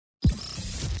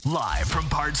Live from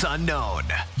parts unknown,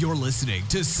 you're listening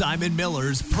to Simon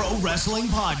Miller's Pro Wrestling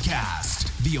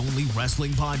Podcast, the only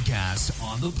wrestling podcast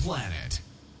on the planet,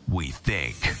 we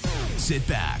think. Sit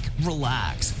back,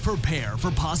 relax, prepare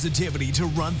for positivity to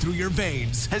run through your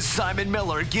veins as Simon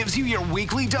Miller gives you your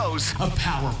weekly dose of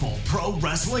powerful pro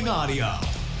wrestling audio.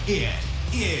 It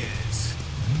is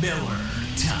Miller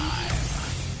Time.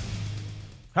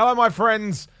 Hello, my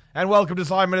friends, and welcome to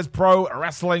Simon Miller's Pro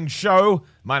Wrestling Show.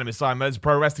 My name is Simon Miller's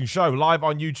Pro Wrestling Show, live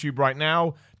on YouTube right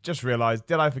now. Just realized,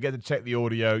 did I forget to check the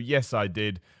audio? Yes, I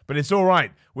did, but it's all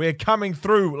right. We're coming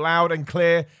through loud and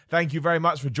clear. Thank you very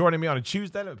much for joining me on a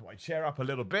Tuesday. Let me put my chair up a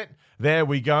little bit. There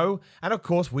we go. And of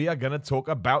course, we are going to talk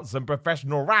about some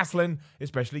professional wrestling,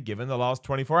 especially given the last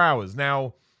 24 hours.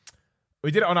 Now,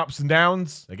 we did it on Ups and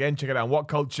Downs. Again, check it out on What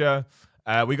Culture.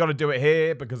 We got to do it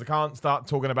here because I can't start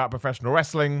talking about professional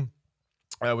wrestling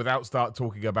without start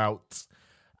talking about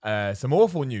some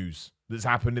awful news that's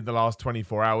happened in the last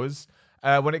 24 hours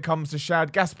when it comes to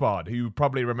Shad Gaspard, who you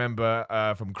probably remember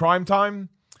from Crime Time.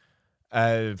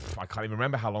 I can't even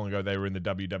remember how long ago they were in the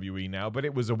WWE now, but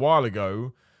it was a while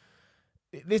ago.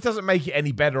 This doesn't make it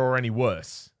any better or any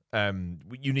worse.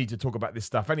 You need to talk about this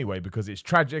stuff anyway because it's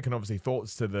tragic, and obviously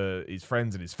thoughts to his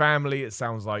friends and his family. It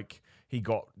sounds like he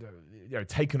got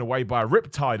taken away by a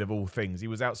riptide of all things. He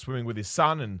was out swimming with his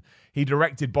son, and he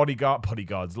directed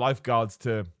lifeguards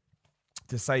to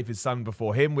save his son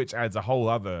before him, which adds a whole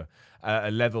other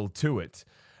level to it.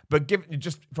 But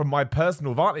just from my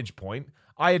personal vantage point,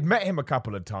 I had met him a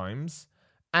couple of times,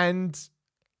 and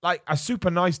like a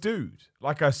super nice dude,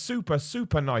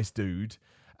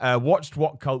 watched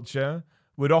What Culture,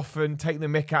 would often take the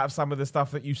mick out of some of the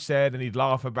stuff that you said, and he'd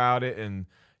laugh about it, and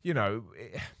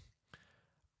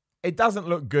it doesn't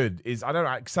look good. I don't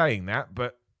like saying that,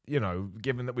 but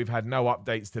given that we've had no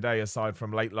updates today aside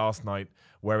from late last night,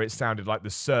 where it sounded like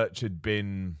the search had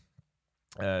been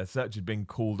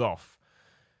called off,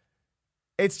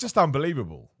 it's just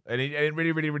unbelievable, and it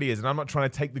really, really, really is. And I'm not trying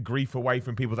to take the grief away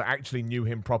from people that actually knew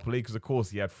him properly, because of course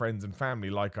he had friends and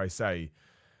family, like I say.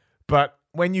 But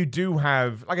when you do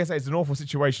have, like I say, it's an awful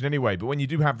situation anyway. But when you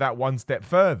do have that one step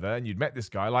further, and you'd met this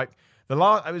guy, like it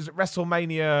was at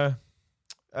WrestleMania.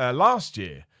 Last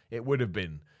year, it would have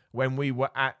been when we were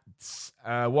at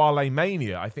Wale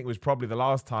Mania. I think it was probably the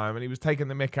last time, and he was taking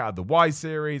the mick out of the Y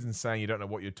series and saying you don't know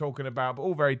what you're talking about, but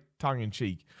all very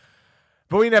tongue-in-cheek.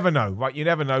 But we never know, right? You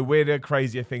never know. Weirder,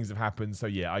 crazier things have happened. So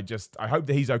yeah, I hope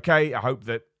that he's okay. I hope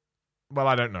that, well,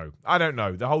 I don't know.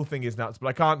 The whole thing is nuts, but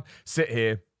I can't sit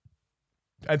here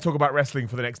and talk about wrestling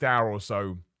for the next hour or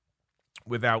so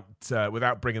without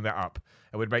bringing that up.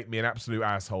 It would make me an absolute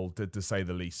asshole, to say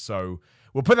the least. So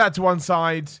we'll put that to one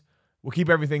side. We'll keep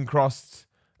everything crossed.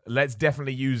 Let's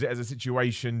definitely use it as a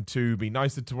situation to be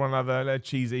nicer to one another. They're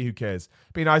cheesy, who cares?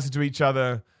 Be nicer to each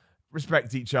other.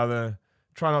 Respect each other.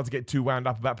 Try not to get too wound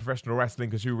up about professional wrestling,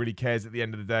 because who really cares at the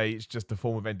end of the day? It's just a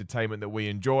form of entertainment that we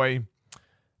enjoy.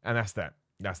 And that's that.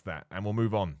 And we'll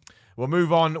move on. We'll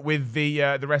move on with the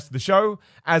rest of the show.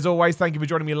 As always, thank you for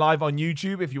joining me live on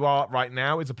YouTube. If you are right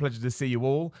now, it's a pleasure to see you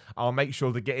all. I'll make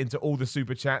sure to get into all the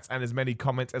super chats and as many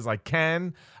comments as I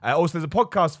can. Also, there's a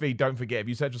podcast feed. Don't forget, if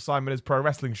you search for Simon Miller's Pro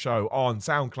Wrestling Show on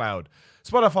SoundCloud,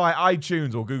 Spotify,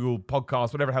 iTunes, or Google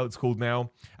Podcasts, whatever the hell it's called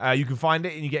now, you can find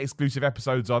it and you get exclusive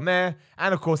episodes on there.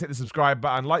 And of course, hit the subscribe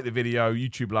button, like the video.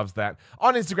 YouTube loves that.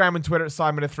 On Instagram and Twitter at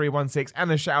SimonMiller316.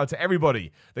 And a shout out to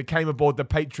everybody that came aboard the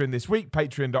Patreon this week,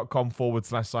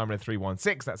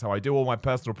 patreon.com/SimonMiller316. That's how I do all my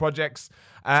personal projects.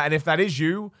 And if that is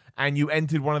you and you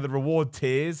entered one of the reward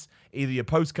tiers, either your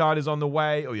postcard is on the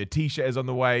way or your t-shirt is on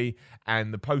the way,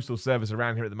 and the postal service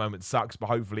around here at the moment sucks, but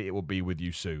hopefully it will be with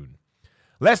you soon.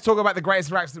 Let's talk about the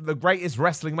greatest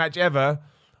wrestling match ever,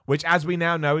 which, as we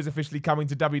now know, is officially coming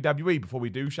to WWE. Before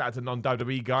we do, shout out to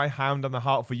non-WWE guy, Hound on the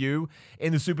Heart for You,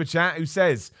 in the super chat, who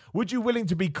says, would you willing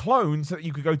to be cloned so that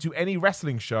you could go to any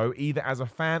wrestling show, either as a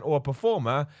fan or a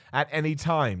performer, at any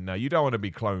time? No, you don't want to be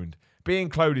cloned.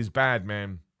 Being cloned is bad,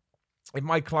 man. If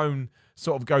my clone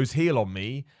sort of goes heel on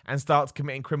me and starts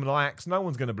committing criminal acts, no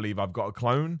one's going to believe I've got a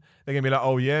clone. They're going to be like,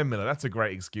 oh yeah, Miller, that's a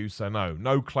great excuse. So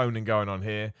no cloning going on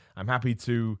here. I'm happy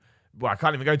to, well, I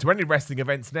can't even go to any wrestling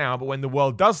events now, but when the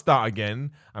world does start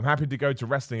again, I'm happy to go to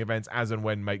wrestling events as and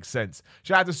when makes sense.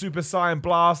 Shout out to Super Saiyan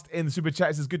Blast in the super chat.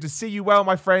 It says, good to see you well,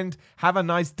 my friend. Have a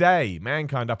nice day.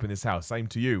 Mankind up in this house. Same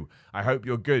to you. I hope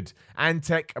you're good.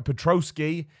 Antek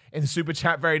Petrosky in the super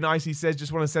chat, very nice. He says,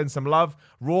 just want to send some love.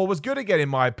 Raw was good again, in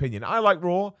my opinion. I like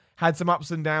Raw. Had some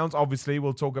ups and downs, obviously.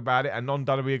 We'll talk about it. And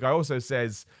non-WWE guy also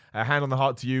says, hand on the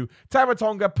heart to you. Tama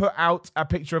Tonga put out a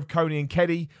picture of Coney and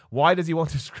Keddy. Why does he want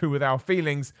to screw with our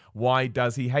feelings? Why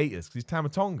does he hate us? Because he's Tama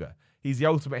Tonga. He's the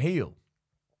ultimate heel.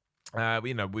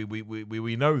 We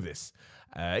know this.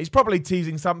 He's probably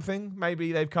teasing something.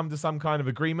 Maybe they've come to some kind of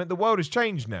agreement. The world has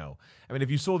changed now. I mean, if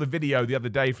you saw the video the other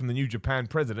day from the New Japan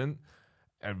president,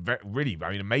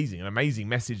 an amazing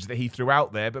message that he threw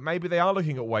out there. But maybe they are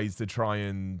looking at ways to try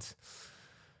and,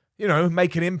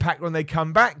 make an impact when they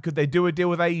come back. Could they do a deal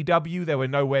with AEW? They were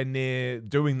nowhere near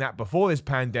doing that before this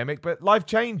pandemic, but life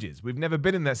changes. We've never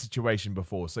been in that situation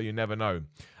before, so you never know.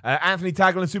 Anthony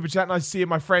Tagle in Super Chat, nice to see you,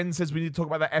 my friend, says we need to talk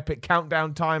about that epic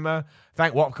countdown timer.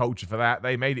 Thank What Culture for that.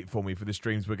 They made it for me for the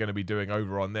streams we're going to be doing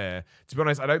over on there. To be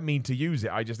honest, I don't mean to use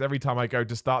it. Every time I go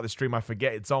to start the stream, I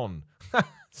forget it's on.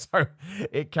 So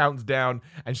it counts down.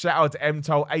 And shout out to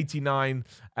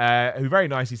MTOL89, who very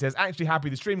nicely says, actually happy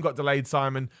the stream got delayed,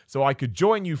 Simon, so I could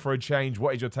join you for a change.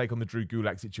 What is your take on the Drew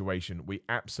Gulak situation? We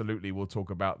absolutely will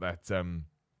talk about that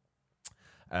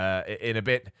in a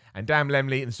bit. And Damn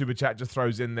Lemley in the Super Chat just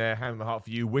throws in there, hand on the heart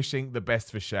for you, wishing the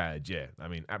best for Shad. Yeah, I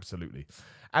mean, absolutely.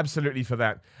 Absolutely for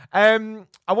that.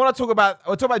 I'll talk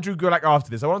about Drew Gulak after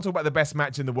this. I want to talk about the best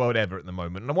match in the world ever at the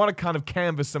moment. And I want to kind of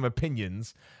canvass some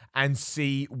opinions and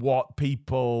see what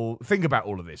people think about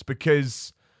all of this.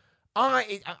 Because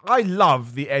I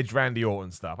love the Edge Randy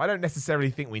Orton stuff. I don't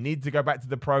necessarily think we need to go back to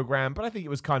the program, but I think it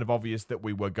was kind of obvious that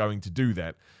we were going to do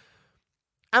that.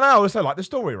 And I also like the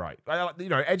story, right?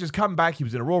 Edge has come back. He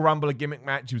was in a Royal Rumble, a gimmick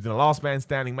match. He was in a Last Man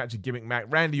Standing match, a gimmick match.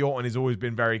 Randy Orton has always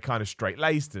been very kind of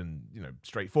straight-laced and,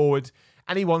 straightforward.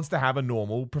 And he wants to have a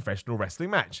normal professional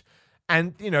wrestling match.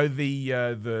 And,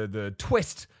 the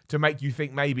twist to make you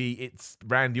think maybe it's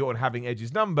Randy Orton having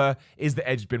Edge's number is that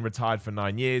Edge's been retired for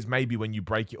 9 years. Maybe when you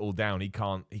break it all down, he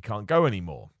can't go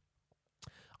anymore.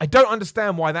 I don't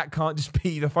understand why that can't just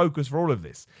be the focus for all of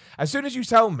this. As soon as you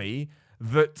tell me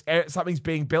that something's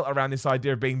being built around this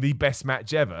idea of being the best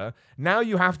match ever, now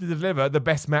you have to deliver the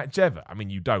best match ever. I mean,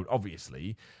 you don't,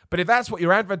 obviously. But if that's what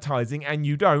you're advertising and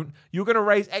you don't, you're going to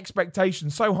raise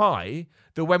expectations so high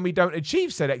that when we don't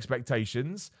achieve said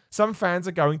expectations, some fans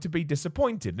are going to be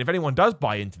disappointed. And if anyone does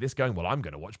buy into this going, well, I'm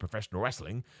going to watch professional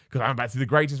wrestling because I'm about to see the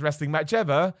greatest wrestling match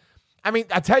ever. I mean,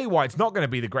 I tell you why it's not going to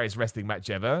be the greatest wrestling match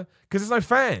ever, because there's no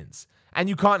fans. And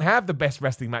you can't have the best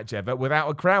wrestling match ever without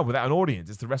a crowd, without an audience.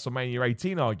 It's the WrestleMania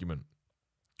 18 argument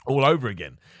all over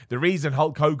again. The reason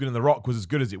Hulk Hogan and The Rock was as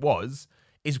good as it was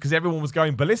is because everyone was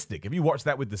going ballistic. If you watch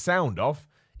that with the sound off,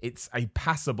 it's a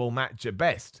passable match at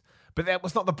best. But that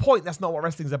was not the point. That's not what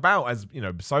wrestling's about. As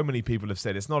so many people have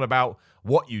said, it's not about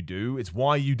what you do, it's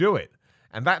why you do it.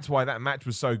 And that's why that match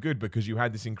was so good, because you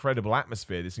had this incredible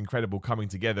atmosphere, this incredible coming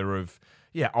together of,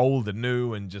 old and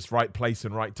new and just right place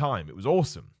and right time. It was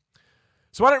awesome.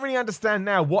 So I don't really understand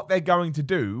now what they're going to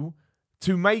do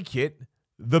to make it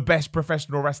the best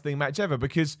professional wrestling match ever,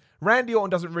 because Randy Orton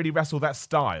doesn't really wrestle that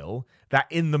style that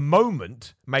in the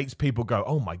moment makes people go,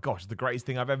 oh my gosh, the greatest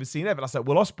thing I've ever seen ever. That's like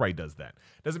Will Ospreay does that.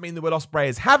 Doesn't mean that Will Ospreay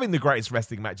is having the greatest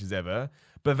wrestling matches ever,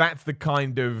 but that's the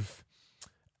kind of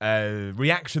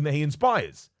reaction that he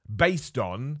inspires based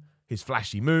on his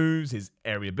flashy moves, his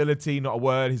aeriability, not a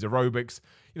word, his aerobics.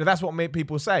 That's what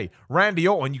people say. Randy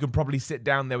Orton, you can probably sit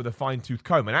down there with a fine-tooth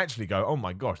comb and actually go, oh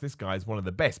my gosh, this guy is one of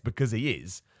the best, because he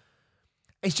is.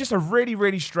 It's just a really,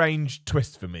 really strange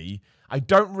twist for me. I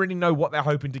don't really know what they're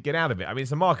hoping to get out of it. I mean,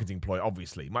 it's a marketing ploy,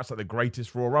 obviously, much like the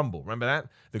greatest Royal Rumble. Remember that?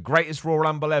 The greatest Royal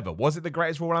Rumble ever. Was it the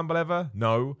greatest Royal Rumble ever?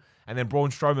 No. And then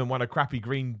Braun Strowman won a crappy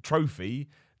green trophy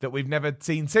that we've never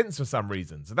seen since for some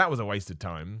reason. So that was a waste of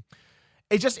time.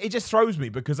 It just throws me,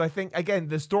 because I think, again,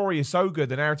 the story is so good,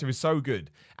 the narrative is so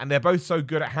good, and they're both so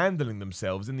good at handling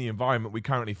themselves in the environment we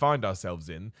currently find ourselves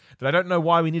in, that I don't know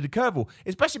why we need a curveball,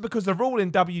 especially because the rule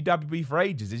in WWE for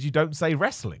ages is you don't say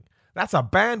wrestling. That's a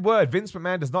banned word. Vince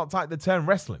McMahon does not type the term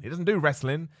wrestling. He doesn't do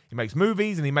wrestling. He makes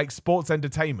movies and he makes sports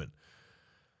entertainment.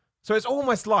 So it's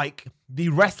almost like the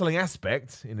wrestling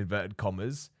aspect, in inverted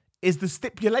commas, is the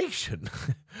stipulation,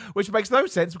 which makes no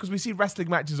sense because we see wrestling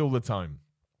matches all the time.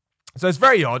 So it's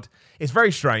very odd. It's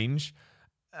very strange.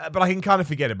 But I can kind of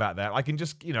forget about that. I can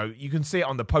just, you can see it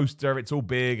on the poster. It's all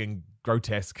big and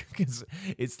grotesque.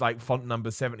 It's like font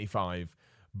number 75.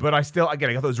 But I thought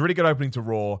it was a really good opening to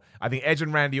Raw. I think Edge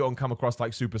and Randy Orton come across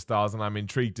like superstars, and I'm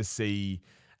intrigued to see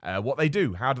what they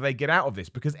do. How do they get out of this?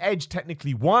 Because Edge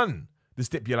technically won the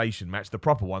stipulation match, the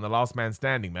proper one, the Last Man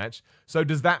Standing match. So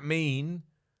does that mean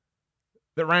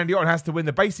that Randy Orton has to win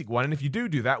the basic one? And if you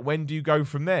do that, when do you go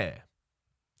from there?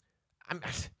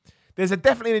 There's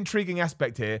definitely an intriguing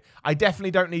aspect here. I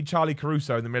definitely don't need Charlie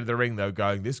Caruso in the middle of the ring, though,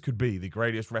 going, this could be the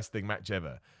greatest wrestling match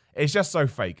ever. It's just so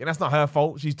fake. And that's not her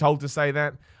fault. She's told to say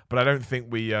that. But I don't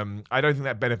think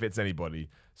that benefits anybody.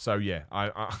 So, yeah,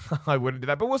 I wouldn't do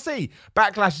that. But we'll see.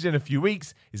 Backlash is in a few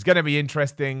weeks. It's going to be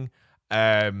interesting.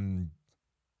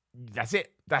 That's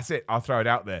it. That's it. I'll throw it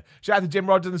out there. Shout out to Jim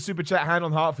Rogers in the super chat, hand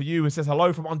on heart for you, who says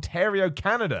hello from Ontario,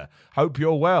 Canada. Hope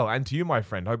you're well. And to you, my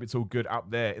friend, hope it's all good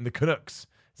up there in the Canucks.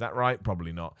 Is that right?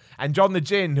 Probably not. And John the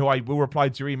Gin, who I will reply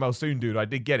to your email soon, dude. I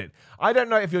did get it. I don't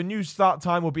know if your new start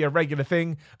time will be a regular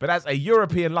thing, but as a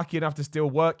European lucky enough to still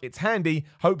work, it's handy.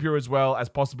 Hope you're as well as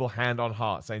possible. Hand on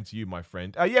heart. Same to you, my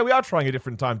friend. Yeah, we are trying a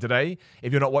different time today.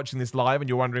 If you're not watching this live and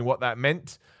you're wondering what that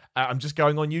meant, I'm just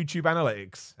going on YouTube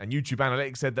Analytics. And YouTube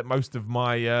Analytics said that most of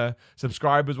my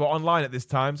subscribers were online at this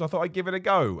time, so I thought I'd give it a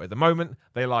go. At the moment,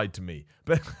 they lied to me.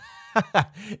 But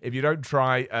if you don't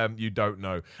try, you don't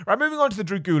know. Right, moving on to the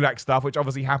Drew Gulak stuff, which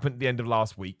obviously happened at the end of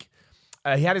last week.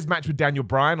 He had his match with Daniel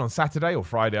Bryan on Saturday, or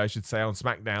Friday, I should say, on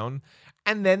SmackDown.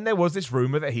 And then there was this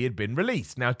rumor that he had been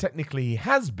released. Now, technically, he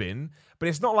has been, but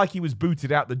it's not like he was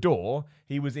booted out the door.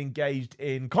 He was engaged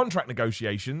in contract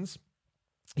negotiations.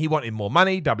 He wanted more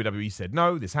money. WWE said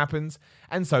no, this happens.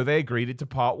 And so they agreed to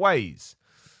part ways.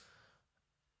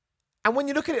 And when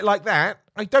you look at it like that,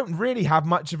 I don't really have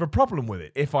much of a problem with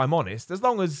it, if I'm honest. As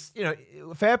long as,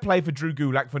 fair play for Drew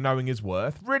Gulak for knowing his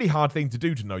worth. Really hard thing to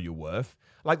do to know your worth.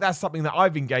 Like, that's something that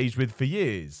I've engaged with for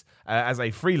years as a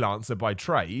freelancer by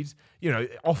trade.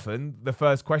 Often the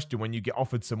first question when you get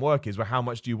offered some work is, well, how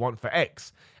much do you want for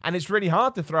X? And it's really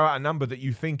hard to throw out a number that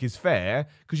you think is fair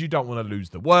because you don't want to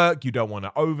lose the work. You don't want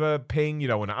to over-ping. You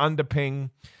don't want to under-ping.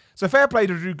 So fair play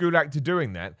to Drew Gulak to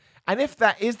doing that. And if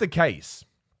that is the case,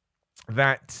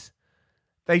 that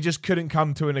they just couldn't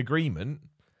come to an agreement,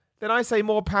 then I say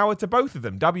more power to both of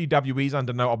them. WWE's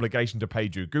under no obligation to pay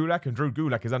Drew Gulak, and Drew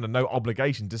Gulak is under no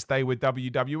obligation to stay with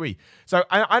WWE. So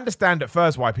I understand at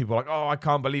first why people are like, oh, I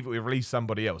can't believe it, we released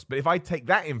somebody else. But if I take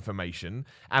that information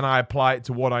and I apply it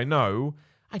to what I know,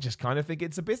 I just kind of think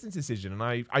it's a business decision. And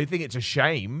I think it's a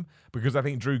shame because I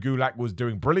think Drew Gulak was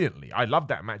doing brilliantly. I loved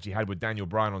that match he had with Daniel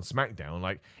Bryan on SmackDown.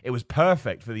 Like, it was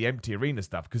perfect for the empty arena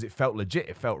stuff because it felt legit.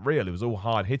 It felt real. It was all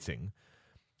hard hitting.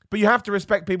 But you have to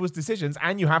respect people's decisions,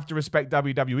 and you have to respect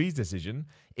WWE's decision.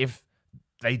 If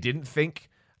they didn't think...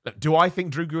 Look, do I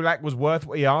think Drew Gulak was worth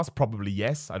what he asked? Probably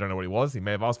yes. I don't know what it was. He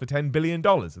may have asked for $10 billion, and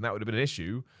that would have been an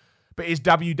issue. But is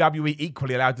WWE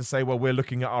equally allowed to say, well, we're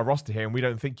looking at our roster here and we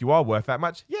don't think you are worth that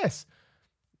much? Yes.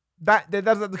 That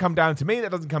doesn't come down to me. That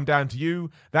doesn't come down to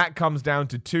you. That comes down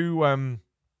to two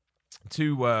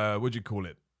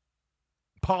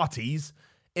parties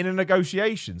in a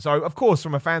negotiation. So, of course,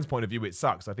 from a fan's point of view, it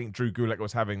sucks. I think Drew Gulak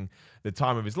was having the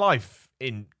time of his life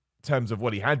in terms of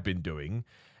what he had been doing.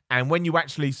 And when you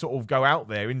actually sort of go out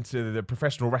there into the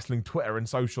professional wrestling Twitter and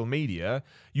social media,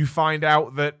 you find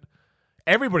out that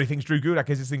everybody thinks Drew Gulak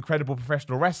is this incredible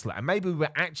professional wrestler. And maybe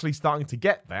we're actually starting to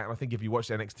get that. And I think if you watch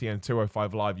NXT and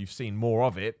 205 Live, you've seen more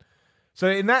of it. So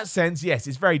in that sense, yes,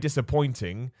 it's very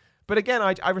disappointing. But again,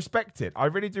 I respect it. I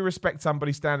really do respect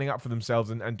somebody standing up for themselves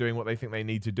and doing what they think they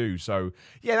need to do. So,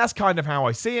 yeah, that's kind of how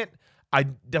I see it.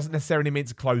 Doesn't necessarily mean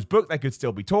it's a closed book. They could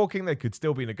still be talking. They could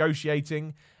still be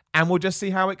negotiating. And we'll just see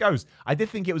how it goes. I did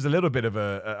think it was a little bit of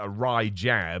a wry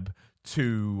jab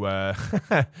to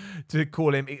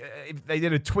call him. They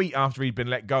did a tweet after he'd been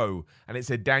let go, and it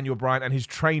said Daniel Bryan and his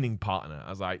training partner. I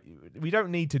was like, we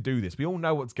don't need to do this. We all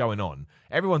know what's going on.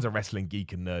 Everyone's a wrestling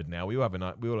geek and nerd now. We all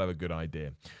have a good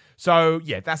idea. So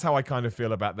yeah, that's how I kind of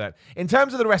feel about that. In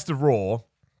terms of the rest of Raw,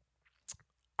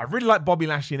 I really like Bobby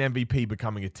Lashley and MVP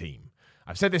becoming a team.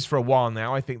 I've said this for a while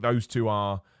now. I think those two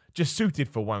are just suited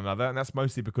for one another, and that's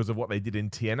mostly because of what they did in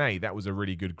TNA. That was a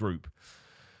really good group.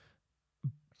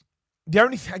 The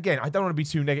only again, I don't want to be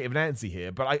too negative and antsy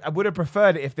here, but I would have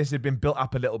preferred it if this had been built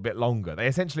up a little bit longer. They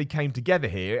essentially came together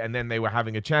here, and then they were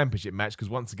having a championship match because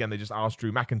once again they just asked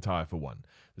Drew McIntyre for one.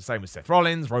 The same with Seth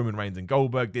Rollins, Roman Reigns and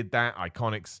Goldberg did that,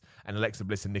 Iconics and Alexa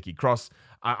Bliss and Nikki Cross.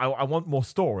 I want more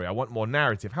story, I want more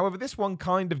narrative. However, this one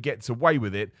kind of gets away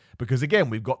with it because again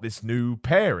we've got this new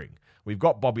pairing. We've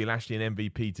got Bobby Lashley and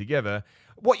MVP together.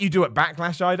 What you do at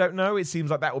Backlash, I don't know. It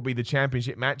seems like that will be the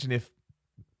championship match, and if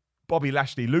Bobby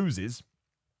Lashley loses,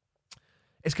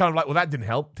 it's kind of like, well, that didn't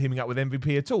help teaming up with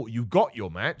MVP at all. You got your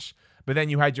match, but then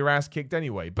you had your ass kicked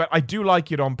anyway. But I do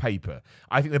like it on paper.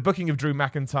 I think the booking of Drew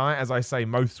McIntyre, as I say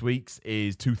most weeks,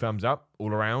 is 2 thumbs up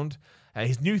all around.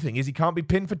 His new thing is he can't be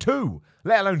pinned for 2,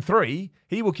 let alone 3.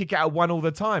 He will kick out at 1 all the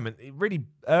time. And it really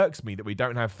irks me that we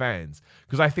don't have fans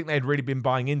because I think they'd really been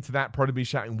buying into that, probably be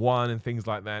shouting 1 and things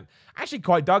like that. I actually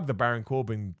quite dug the Baron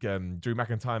Corbin Drew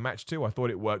McIntyre match too. I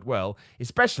thought it worked well,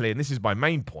 especially, and this is my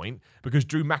main point, because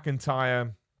Drew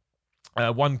McIntyre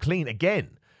won clean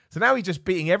again. So now he's just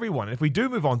beating everyone. And if we do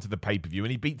move on to the pay-per-view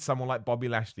and he beats someone like Bobby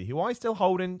Lashley, who I still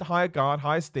hold in higher guard,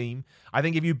 high esteem, I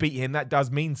think if you beat him, that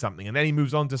does mean something. And then he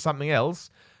moves on to something else.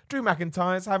 Drew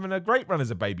McIntyre's having a great run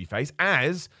as a babyface,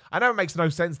 as I know it makes no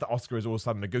sense that Oscar is all of a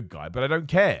sudden a good guy, but I don't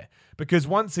care. Because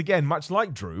once again, much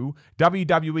like Drew,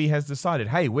 WWE has decided,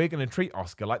 hey, we're going to treat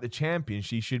Oscar like the champion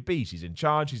she should be. She's in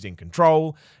charge, she's in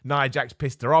control. Nia Jax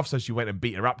pissed her off, so she went and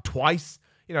beat her up twice.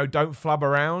 You know, don't flub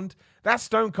around. That's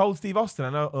Stone Cold Steve Austin. I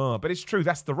know, but it's true.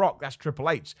 That's The Rock. That's Triple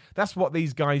H. That's what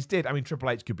these guys did. I mean, Triple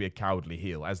H could be a cowardly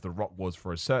heel, as The Rock was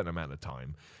for a certain amount of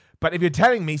time. But if you're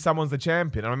telling me someone's the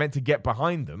champion and I'm meant to get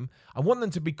behind them, I want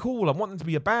them to be cool. I want them to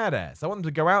be a badass. I want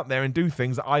them to go out there and do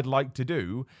things that I'd like to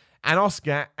do. And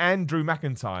Oscar and Drew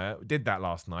McIntyre did that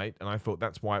last night, and I thought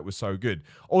that's why it was so good.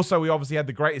 Also, we obviously had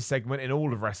the greatest segment in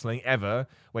all of wrestling ever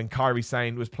when Kairi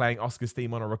Sane was playing Oscar's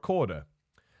theme on a recorder.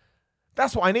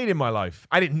 That's what I need in my life.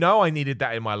 I didn't know I needed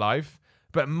that in my life,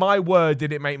 but my word,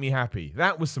 did it make me happy.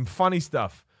 That was some funny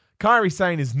stuff. Kairi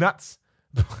Sane is nuts,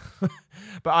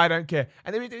 but I don't care.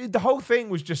 And the whole thing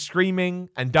was just screaming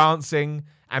and dancing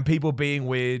and people being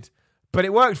weird, but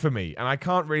it worked for me, and I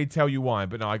can't really tell you why,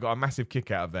 but no, I got a massive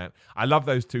kick out of that. I love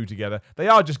those two together. They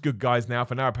are just good guys now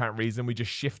for no apparent reason. We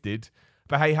just shifted,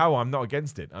 but hey ho, I'm not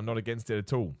against it. I'm not against it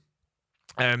at all.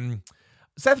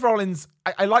 Seth Rollins,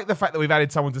 I like the fact that we've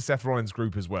added someone to Seth Rollins'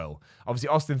 group as well. Obviously,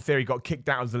 Austin Theory got kicked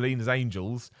out of Zelina's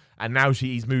Angels, and now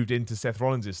he's moved into Seth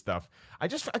Rollins' stuff. I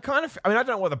don't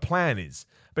know what the plan is,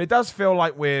 but it does feel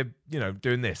like we're,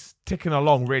 doing this, ticking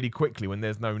along really quickly when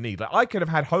there's no need. Like, I could have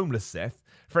had homeless Seth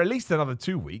for at least another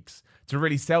 2 weeks to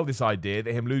really sell this idea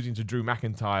that him losing to Drew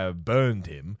McIntyre burned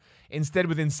him. Instead,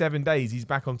 within 7 days, he's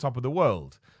back on top of the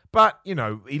world. But, he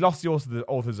lost the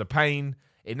Authors of Pain.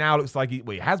 It now looks like he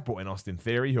has brought in Austin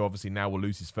Theory, who obviously now will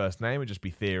lose his first name and just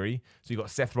be Theory. So you've got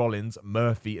Seth Rollins,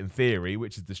 Murphy, and Theory,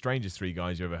 which is the strangest three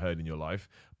guys you ever heard in your life.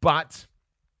 But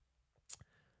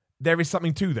there is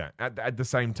something to that at the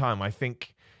same time. I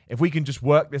think if we can just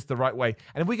work this the right way,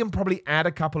 and if we can probably add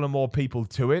a couple of more people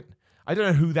to it, I don't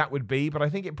know who that would be, but I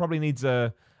think it probably needs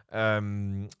a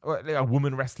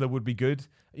woman wrestler would be good,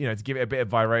 to give it a bit of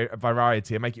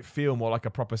variety and make it feel more like a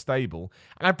proper stable.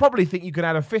 And I probably think you could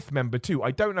add a fifth member too.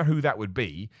 I don't know who that would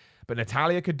be, but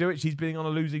Natalya could do it. She's being on a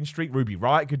losing streak. Ruby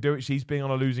Riott could do it. She's being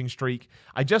on a losing streak.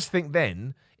 I just think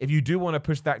then, if you do want to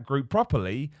push that group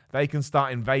properly, they can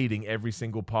start invading every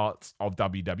single part of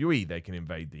WWE. They can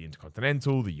invade the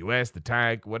Intercontinental, the US, the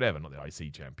Tag, whatever. Not the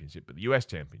IC Championship, but the US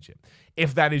Championship.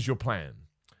 If that is your plan.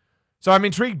 So I'm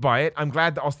intrigued by it. I'm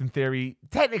glad that Austin Theory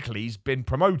technically has been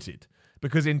promoted,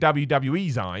 because in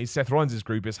WWE's eyes, Seth Rollins'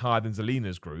 group is higher than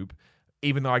Zelina's group,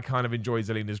 even though I kind of enjoy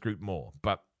Zelina's group more.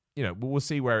 But, we'll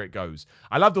see where it goes.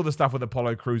 I loved all the stuff with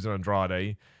Apollo Crews and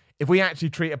Andrade. If we actually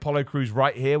treat Apollo Crews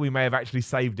right here, we may have actually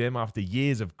saved him after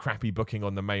years of crappy booking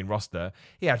on the main roster.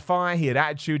 He had fire, he had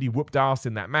attitude, he whooped ass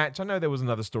in that match. I know there was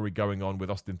another story going on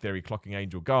with Austin Theory clocking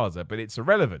Angel Garza, but it's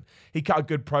irrelevant. He cut a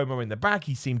good promo in the back,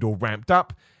 he seemed all ramped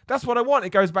up. That's what I want.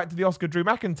 It goes back to the Oscar Drew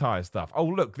McIntyre stuff. Oh,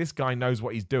 look, this guy knows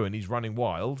what he's doing. He's running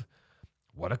wild.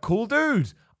 What a cool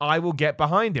dude. I will get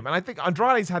behind him. And I think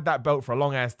Andrade's had that belt for a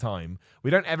long ass time.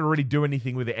 We don't ever really do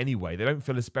anything with it anyway. They don't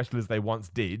feel as special as they once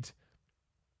did.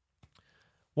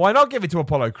 Why not give it to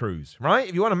Apollo Crews, right?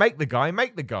 If you want to make the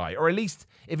guy. Or at least,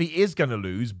 if he is going to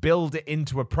lose, build it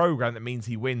into a program that means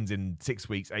he wins in 6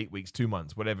 weeks, 8 weeks, 2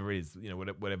 months, whatever it is,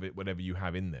 whatever you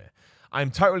have in there.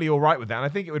 I'm totally all right with that, and I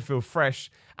think it would feel fresh.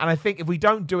 And I think if we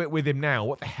don't do it with him now,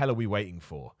 what the hell are we waiting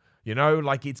for?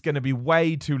 It's going to be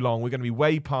way too long. We're going to be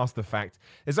way past the fact.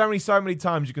 There's only so many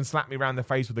times you can slap me around the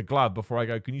face with a glove before I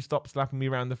go, can you stop slapping me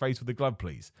around the face with a glove,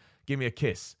 please? Give me a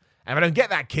kiss. And if I don't get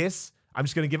that kiss, I'm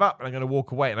just going to give up and I'm going to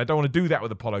walk away. And I don't want to do that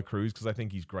with Apollo Crews because I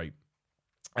think he's great.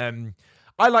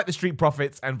 I like the Street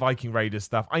Profits and Viking Raiders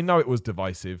stuff. I know it was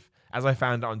divisive, as I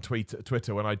found out on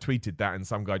Twitter when I tweeted that and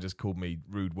some guy just called me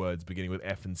rude words beginning with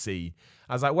F and C.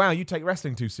 I was like, wow, you take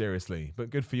wrestling too seriously, but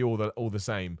good for you all the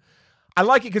same. I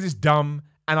like it because it's dumb,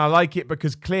 and I like it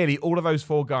because clearly all of those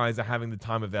four guys are having the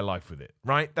time of their life with it,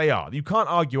 right? They are. You can't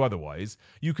argue otherwise.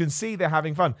 You can see they're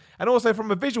having fun. And also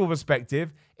from a visual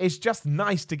perspective, it's just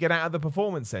nice to get out of the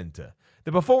Performance Center.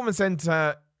 The Performance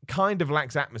Center kind of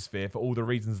lacks atmosphere for all the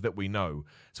reasons that we know.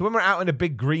 So when we're out in a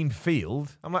big green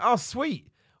field, I'm like, oh, sweet.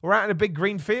 We're out in a big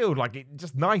green field. Like, it's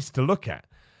just nice to look at.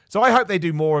 So I hope they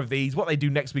do more of these. What they do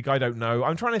next week, I don't know.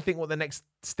 I'm trying to think what the next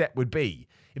step would be.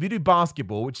 If you do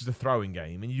basketball, which is a throwing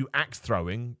game, and you do axe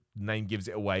throwing, the name gives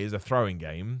it away as a throwing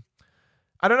game.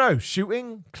 I don't know,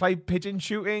 shooting, clay pigeon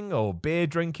shooting, or beer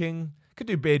drinking. Could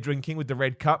do beer drinking with the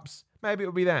red cups. Maybe it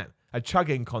would be that. A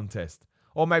chugging contest.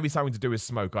 Or maybe something to do with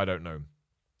smoke, I don't know.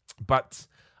 But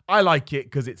I like it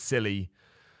because it's silly.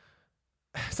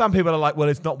 Some people are like, well,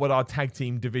 it's not what our tag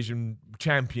team division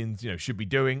champions, should be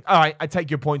doing. All right, I take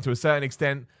your point to a certain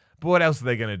extent, But what else are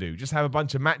they going to do? Just have a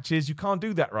bunch of matches? You can't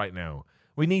do that right now.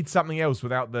 We need something else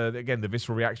without the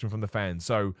visceral reaction from the fans.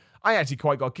 So I actually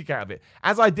quite got a kick out of it.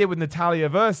 As I did with Natalya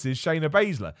versus Shayna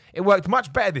Baszler. It worked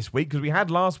much better this week because we had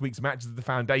last week's matches at the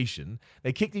Foundation.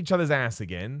 They kicked each other's ass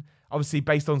again, obviously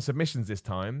based on submissions this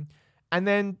time. And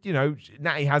then,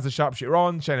 Natty has the sharpshooter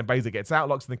on. Shayna Baszler gets out,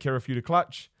 locks in the Kira Fuda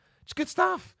clutch. Just good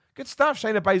stuff. Good stuff.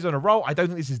 Shayna Baszler on a roll. I don't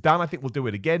think this is done. I think we'll do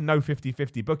it again. No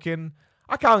 50-50 booking.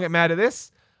 I can't get mad at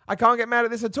this. I can't get mad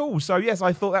at this at all. So, yes,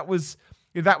 I thought that was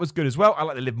good as well. I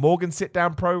like the Liv Morgan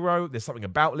sit-down promo. There's something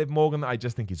about Liv Morgan that I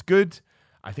just think is good.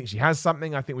 I think she has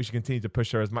something. I think we should continue to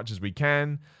push her as much as we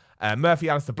can. Murphy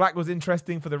Aleister Black was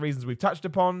interesting for the reasons we've touched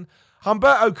upon.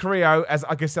 Humberto Carrillo, as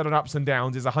like I said on Ups and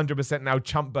Downs, is 100% now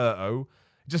Chumpberto.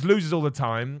 Just loses all the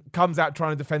time. Comes out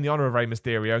trying to defend the honor of Rey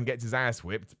Mysterio and gets his ass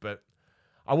whipped. But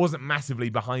I wasn't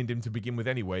massively behind him to begin with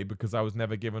anyway because I was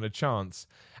never given a chance.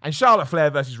 And Charlotte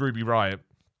Flair versus Ruby Riott.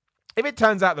 If it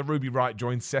turns out that Ruby Riott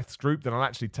joins Seth's group, then I'll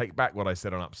actually take back what I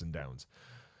said on Ups and Downs.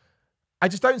 I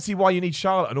just don't see why you need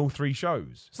Charlotte on all three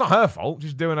shows. It's not her fault.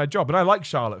 She's doing her job. And I like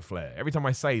Charlotte Flair. Every time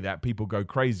I say that, people go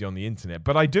crazy on the internet.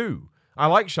 But I do. I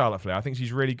like Charlotte Flair. I think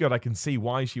she's really good. I can see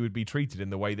why she would be treated in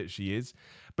the way that she is.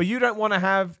 But you don't want to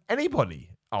have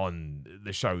anybody on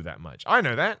the show that much. I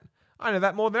know that. I know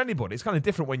that more than anybody. It's kind of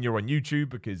different when you're on YouTube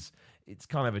because it's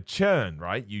kind of a churn,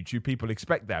 right? YouTube people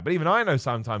expect that. But even I know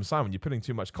sometimes, Simon, you're putting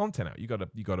too much content out. You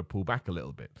got to pull back a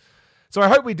little bit. So I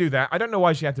hope we do that. I don't know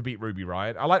why she had to beat Ruby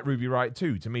Riott. I like Ruby Riott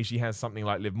too. To me, she has something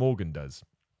like Liv Morgan does.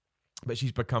 But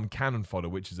she's become cannon fodder,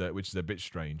 which is a bit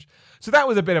strange. So that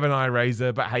was a bit of an eye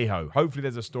raiser, but hey ho. Hopefully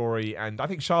there's a story, and I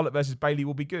think Charlotte versus Bayley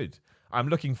will be good. I'm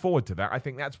looking forward to that. I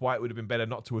think that's why it would have been better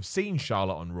not to have seen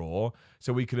Charlotte on Raw,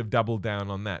 so we could have doubled down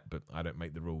on that, but I don't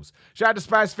make the rules. Shout out to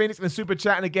Spaz Phoenix in the Super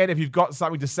Chat, and again, if you've got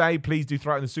something to say, please do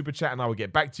throw it in the Super Chat, and I will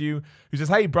get back to you. Who says,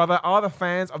 hey brother, are the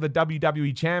fans of the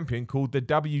WWE Champion called the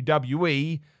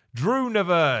WWE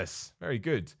Drewniverse? Very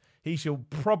good. He shall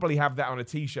probably have that on a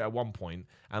t-shirt at one point,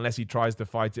 unless he tries to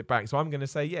fight it back. So I'm going to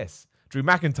say yes. Drew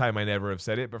McIntyre may never have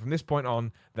said it, but from this point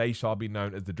on, they shall be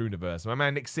known as the Drewniverse. My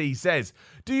man Nick C says,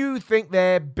 do you think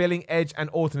they're billing Edge and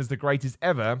Orton as the greatest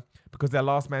ever? Because their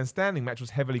last man standing match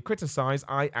was heavily criticized.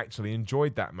 I actually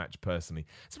enjoyed that match personally.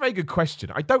 It's a very good question.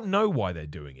 I don't know why they're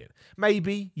doing it.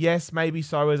 Maybe, yes, maybe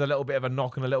so as a little bit of a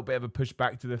knock and a little bit of a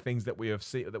pushback to the things that we're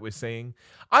seeing.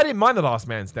 I didn't mind the last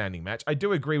man standing match. I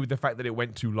do agree with the fact that it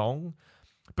went too long.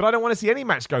 But I don't want to see any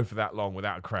match go for that long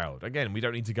without a crowd. Again, we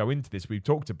don't need to go into this. We've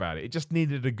talked about it. It just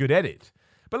needed a good edit.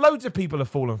 But loads of people have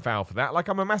fallen foul for that. Like,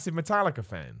 I'm a massive Metallica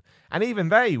fan. And even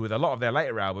they, with a lot of their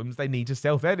later albums, they need to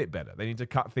self-edit better. They need to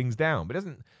cut things down. But it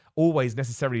doesn't always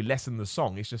necessarily lessen the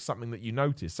song. It's just something that you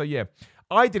notice. So, yeah,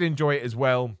 I did enjoy it as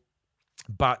well.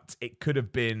 But it could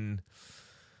have been...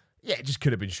 Yeah, it just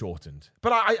could have been shortened.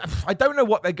 But I don't know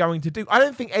what they're going to do. I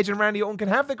don't think Edge and Randy Orton can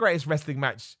have the greatest wrestling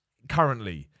match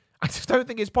currently. I just don't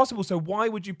think it's possible. So why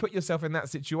would you put yourself in that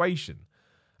situation?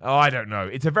 Oh, I don't know.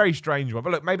 It's a very strange one.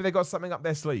 But look, maybe they got something up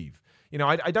their sleeve. You know,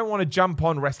 I don't want to jump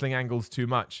on wrestling angles too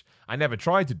much. I never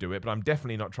tried to do it, but I'm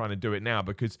definitely not trying to do it now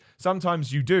because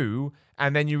sometimes you do,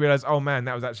 and then you realize, oh man,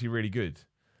 that was actually really good.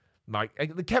 Like,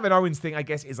 the Kevin Owens thing, I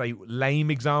guess, is a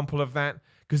lame example of that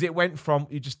because it went from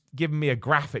you just giving me a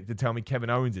graphic to tell me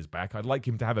Kevin Owens is back. I'd like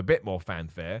him to have a bit more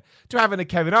fanfare to having a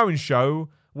Kevin Owens show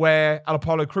where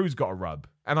Apollo Crews got a rub.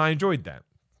 And I enjoyed that.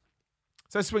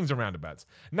 So swings and roundabouts.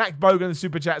 Nak Bogan in the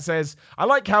Super Chat says, I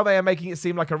like how they are making it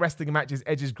seem like a wrestling match is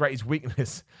Edge's greatest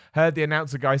weakness. Heard the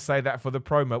announcer guy say that for the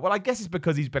promo. Well, I guess it's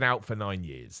because he's been out for 9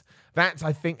 years. That's,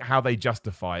 I think, how they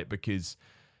justify it because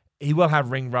he will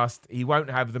have ring rust. He won't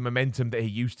have the momentum that he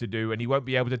used to do, and he won't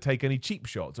be able to take any cheap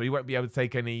shots, or he won't be able to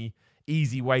take any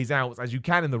easy ways out as you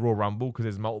can in the Royal Rumble because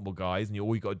there's multiple guys, and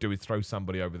all you got to do is throw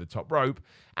somebody over the top rope.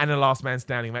 And in a last man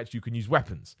standing match, you can use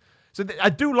weapons. So I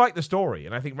do like the story,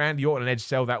 and I think Randy Orton and Edge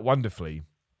sell that wonderfully.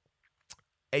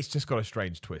 It's just got a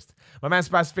strange twist. My man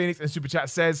Spaz Phoenix in Super Chat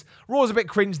says, Raw's a bit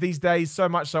cringe these days, so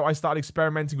much so I started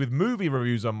experimenting with movie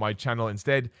reviews on my channel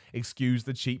instead. Excuse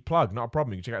the cheap plug. Not a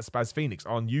problem. You can check out Spaz Phoenix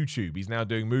on YouTube. He's now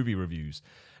doing movie reviews.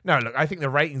 No, look, I think the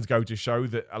ratings go to show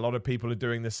that a lot of people are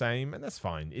doing the same, and that's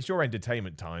fine. It's your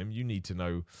entertainment time. You need to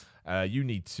know... you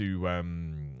need to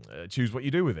choose what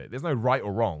you do with it. There's no right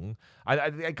or wrong.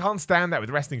 I can't stand that with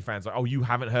wrestling fans. Like, oh, you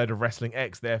haven't heard of Wrestling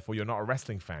X, therefore you're not a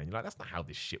wrestling fan. You're like, that's not how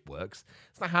this shit works.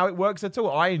 It's not how it works at all.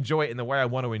 I enjoy it in the way I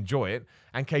want to enjoy it.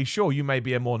 And sure, you may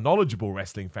be a more knowledgeable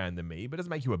wrestling fan than me, but it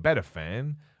doesn't make you a better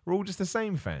fan. We're all just the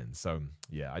same fans. So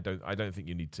yeah, I don't think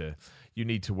you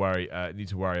need to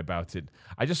worry about it.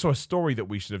 I just saw a story that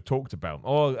we should have talked about.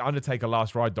 Oh, Undertaker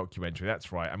Last Ride documentary.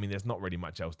 That's right. I mean, there's not really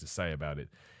much else to say about it.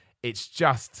 It's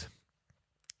just,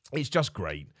 It's just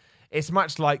great. It's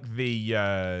much like the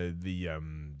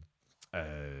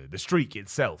streak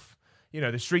itself. You know,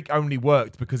 the streak only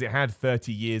worked because it had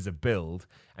 30 years of build,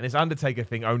 and this Undertaker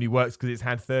thing only works because it's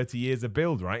had 30 years of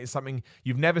build, right? It's something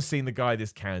you've never seen the guy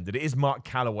this candid. It is Mark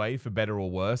Calloway, for better or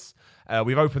worse.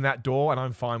 We've opened that door, and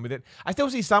I'm fine with it. I still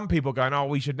see some people going, oh,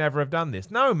 we should never have done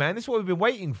this. No, man, this is what we've been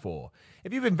waiting for.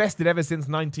 If you've invested ever since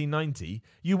 1990,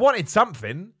 you wanted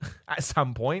something at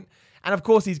some point. And of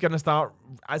course, he's going to start,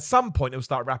 at some point, he'll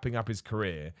start wrapping up his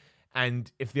career.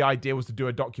 And if the idea was to do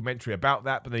a documentary about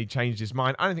that, but then he changed his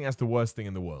mind, I don't think that's the worst thing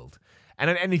in the world. And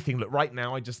in anything, look, right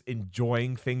now, I'm just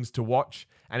enjoying things to watch.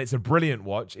 And it's a brilliant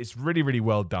watch. It's really, really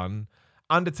well done.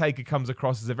 Undertaker comes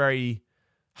across as a very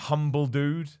humble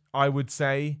dude, I would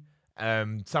say.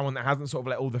 Someone that hasn't sort of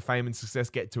let all the fame and success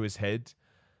get to his head.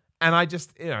 And I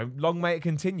just, long may it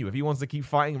continue. If he wants to keep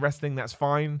fighting wrestling, that's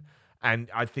fine.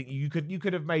 And I think you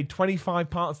could have made 25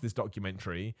 parts of this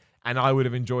documentary, and I would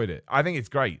have enjoyed it. I think it's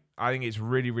great. I think it's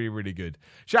really, really, really good.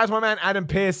 Shout out to my man, Adam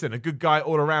Pearson, a good guy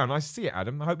all around. Nice to see you,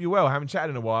 Adam. I hope you're well. I haven't chatted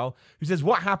in a while. Who says,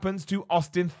 what happens to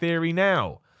Austin Theory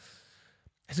now?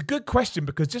 It's a good question,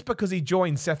 because just because he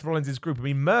joined Seth Rollins' group, I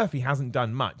mean, Murphy hasn't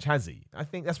done much, has he? I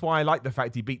think that's why I like the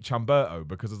fact he beat Chumberto,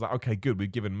 because I was like, okay, good,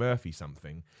 we've given Murphy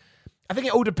something. I think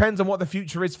it all depends on what the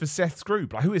future is for Seth's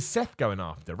group. Like, who is Seth going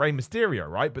after? Rey Mysterio,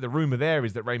 right? But the rumor there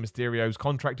is that Rey Mysterio's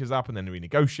contract is up and then they're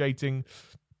renegotiating.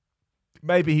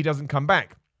 Maybe he doesn't come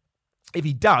back. If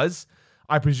he does,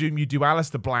 I presume you do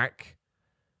Aleister Black,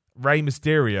 Rey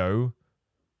Mysterio,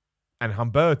 and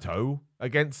Humberto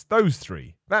against those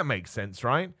three. That makes sense,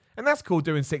 right? And that's cool,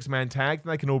 doing six-man tags,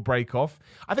 and they can all break off.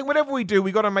 I think whatever we do,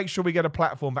 we got to make sure we get a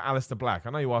platform for Aleister Black.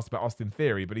 I know you asked about Austin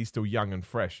Theory, but he's still young and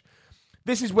fresh.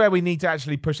 This is where we need to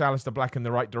actually push Aleister Black in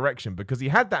the right direction, because he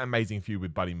had that amazing feud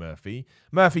with Buddy Murphy.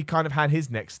 Murphy kind of had his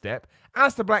next step.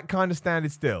 Aleister Black kind of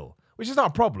standed still, which is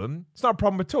not a problem. It's not a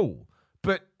problem at all.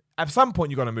 But at some point,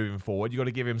 you've got to move him forward. You've got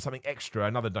to give him something extra,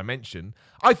 another dimension.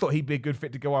 I thought he'd be a good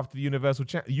fit to go after the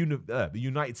the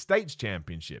United States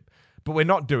Championship. But we're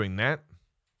not doing that.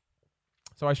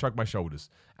 So I shrug my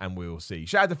shoulders, and we'll see.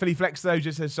 Shout out to Philly Flex, though,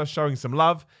 just showing some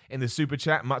love in the super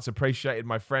chat. Much appreciated,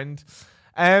 my friend.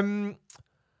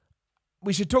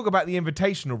 We should talk about the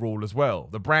invitational rule as well,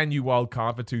 the brand new wild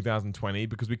card for 2020,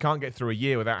 because we can't get through a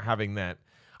year without having that.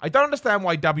 I don't understand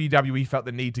why WWE felt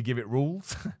the need to give it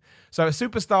rules. So a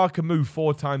superstar can move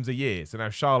 4 times a year. So now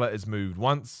Charlotte has moved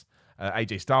once.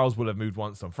 AJ Styles will have moved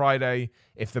once on Friday.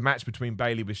 If the match between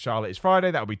Bayley with Charlotte is Friday,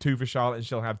 that'll be 2 for Charlotte, and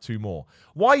she'll have 2 more.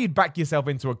 Why you'd back yourself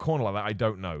into a corner like that, I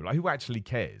don't know. Like, who actually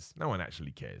cares? No one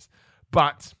actually cares.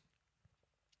 But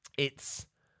it's...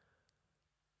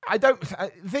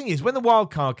 the thing is, when the wild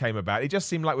card came about, it just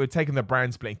seemed like we were taking the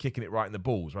brand split and kicking it right in the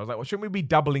balls. Where I was like, well, shouldn't we be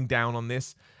doubling down on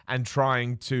this and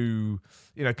trying to,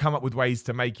 come up with ways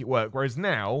to make it work? Whereas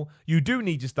now, you do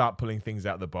need to start pulling things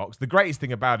out of the box. The greatest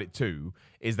thing about it, too,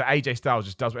 is that AJ Styles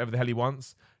just does whatever the hell he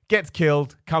wants, gets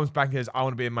killed, comes back and says, I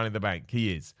want to be in Money in the Bank.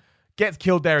 He is. Gets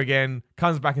killed there again,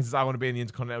 comes back and says, I want to be in the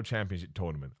Intercontinental Championship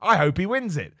tournament. I hope he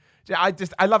wins it. I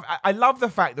love the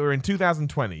fact that we're in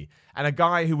 2020 and a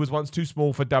guy who was once too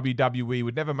small for WWE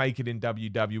would never make it in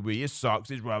WWE. It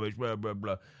sucks. It's rubbish. Blah blah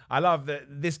blah. I love that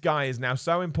this guy is now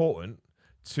so important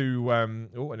to. I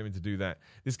didn't mean to do that.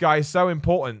 This guy is so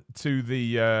important to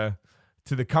the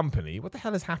company. What the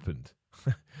hell has happened?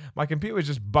 My computer's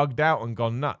just bugged out and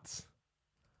gone nuts.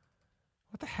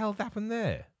 What the hell happened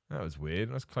there? That was weird.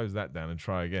 Let's close that down and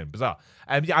try again. Bizarre.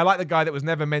 I like the guy that was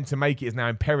never meant to make it is now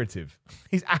imperative.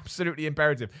 He's absolutely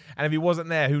imperative. And if he wasn't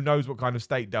there, who knows what kind of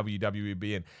state WWE would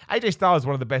be in. AJ Styles is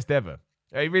one of the best ever.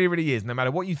 He really, really is. No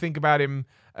matter what you think about him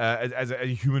as a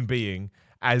human being,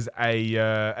 as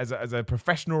a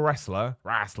professional wrestler,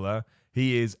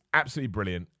 he is absolutely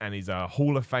brilliant. And he's a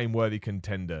Hall of Fame worthy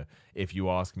contender, if you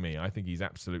ask me. I think he's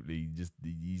absolutely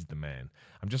he's the man.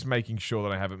 I'm just making sure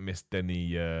that I haven't missed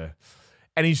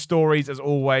any stories, as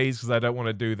always, because I don't want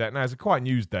to do that. Now, it's a quiet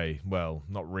news day. Well,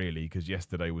 not really, because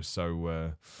yesterday was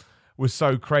so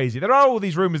crazy. There are all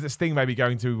these rumors that Sting may be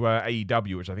going to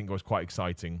AEW, which I think was quite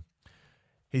exciting.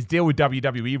 His deal with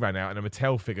WWE ran out, and a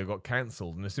Mattel figure got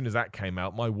cancelled. And as soon as that came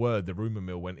out, my word, the rumor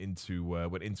mill went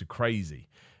into crazy.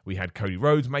 We had Cody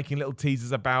Rhodes making little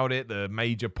teasers about it. The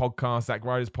major podcast, Zack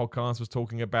Ryder's podcast, was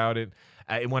talking about it.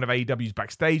 In one of AEW's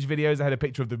backstage videos, I had a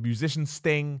picture of the musician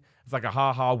Sting. It's like a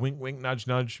ha-ha, wink-wink,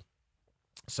 nudge-nudge.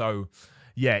 So,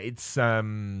 yeah, it's... I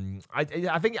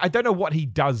think... I don't know what he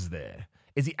does there.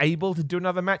 Is he able to do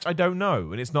another match? I don't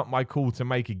know. And it's not my call to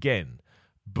make again.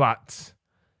 But...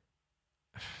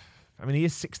 I mean, he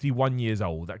is 61 years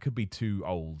old. That could be too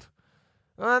old.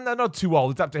 No, not too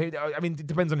old. It's up to him. I mean, it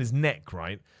depends on his neck,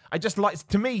 right? I just like,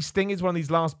 to me, Sting is one of these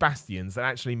last bastions that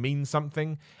actually means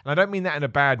something. And I don't mean that in a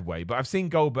bad way, but I've seen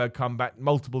Goldberg come back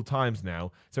multiple times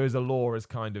now. So his allure has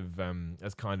kind of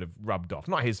rubbed off.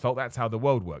 Not his fault. That's how the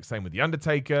world works. Same with The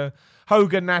Undertaker,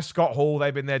 Hogan, Nash, Scott Hall.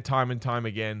 They've been there time and time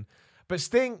again. But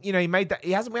Sting, we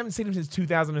haven't seen him since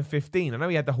 2015. I know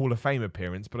he had the Hall of Fame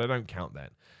appearance, but I don't count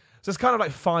that. So it's kind of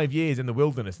like 5 years in the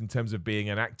wilderness in terms of being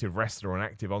an active wrestler or an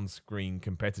active on-screen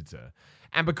competitor.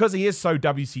 And because he is so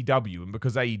WCW and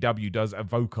because AEW does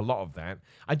evoke a lot of that,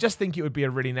 I just think it would be a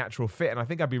really natural fit, and I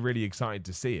think I'd be really excited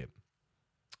to see it.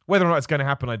 Whether or not it's going to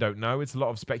happen, I don't know. It's a lot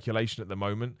of speculation at the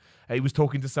moment. He was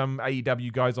talking to some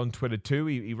AEW guys on Twitter too.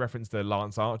 He referenced the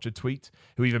Lance Archer tweet,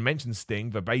 who even mentioned Sting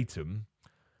verbatim.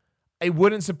 It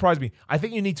wouldn't surprise me. I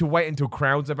think you need to wait until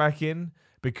crowds are back in,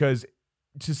 because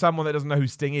to someone that doesn't know who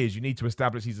Sting is, you need to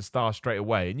establish he's a star straight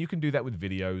away. And you can do that with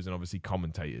videos and obviously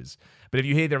commentators. But if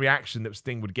you hear the reaction that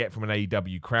Sting would get from an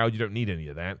AEW crowd, you don't need any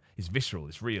of that. It's visceral.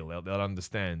 It's real. They'll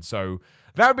understand. So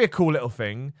that would be a cool little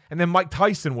thing. And then Mike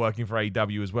Tyson working for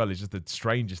AEW as well is just the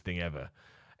strangest thing ever.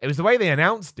 It was the way they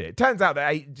announced it. It turns out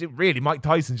that really Mike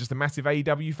Tyson's just a massive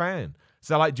AEW fan.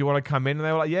 So like, do you want to come in? And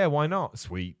they were like, yeah, why not?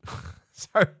 Sweet.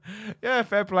 So yeah,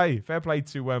 fair play. Fair play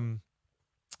to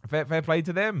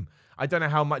them. I don't know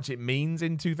how much it means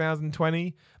in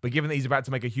 2020, but given that he's about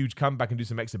to make a huge comeback and do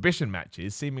some exhibition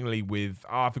matches, seemingly with,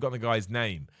 I've forgotten the guy's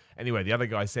name. Anyway, the other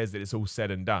guy says that it's all said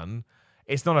and done.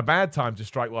 It's not a bad time to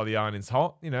strike while the iron is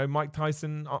hot. Mike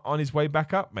Tyson on his way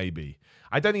back up, maybe.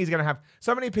 I don't think he's going to have...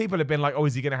 So many people have been like,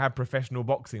 is he going to have professional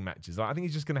boxing matches? I think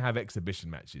he's just going to have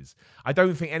exhibition matches. I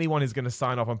don't think anyone is going to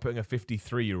sign off on putting a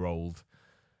 53-year-old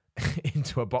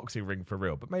into a boxing ring for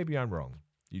real, but maybe I'm wrong.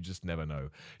 You just never know.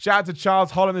 Shout out to Charles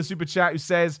Holland, the super chat, who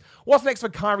says, what's next for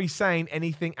Kairi Sane?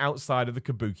 Anything outside of the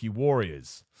Kabuki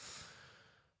Warriors?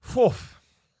 Fourth.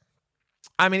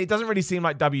 I mean, it doesn't really seem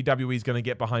like WWE is going to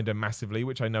get behind her massively,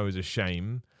 which I know is a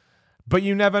shame. But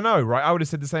you never know, right? I would have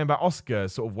said the same about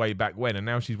Asuka sort of way back when, and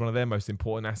now she's one of their most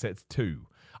important assets too.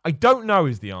 I don't know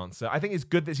is the answer. I think it's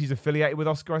good that she's affiliated with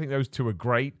Asuka. I think those two are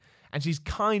great. And she's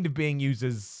kind of being used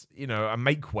as, a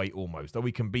make weight almost. Or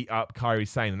we can beat up Kairi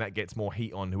Sane and that gets more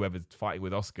heat on whoever's fighting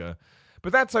with Asuka.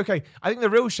 But that's okay. I think the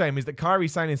real shame is that Kairi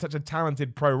Sane is such a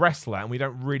talented pro wrestler and we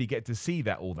don't really get to see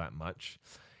that all that much.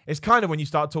 It's kind of when you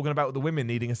start talking about the women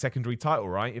needing a secondary title,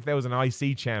 right? If there was an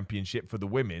IC championship for the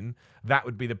women, that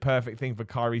would be the perfect thing for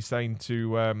Kairi Sane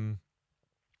to,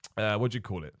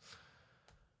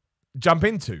 jump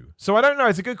into. So I don't know.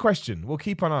 It's a good question. We'll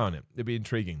keep an eye on it. It'll be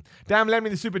intriguing. Damn Lemmy,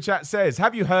 the super chat says,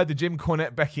 have you heard the Jim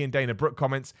Cornette, Becky and Dana Brooke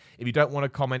comments? If you don't want to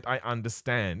comment, I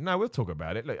understand. No, we'll talk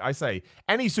about it. Look, I say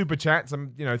any super chats,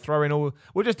 throw in all,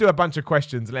 we'll just do a bunch of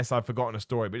questions unless I've forgotten a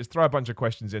story, but just throw a bunch of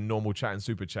questions in normal chat and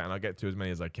super chat and I'll get to as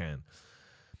many as I can.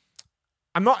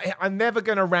 I'm never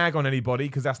going to rag on anybody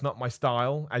because that's not my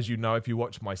style. As you know, if you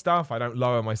watch my stuff, I don't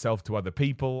lower myself to other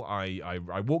people. I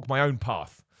walk my own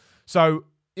path. So,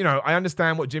 I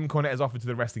understand what Jim Cornette has offered to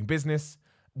the wrestling business.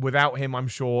 Without him, I'm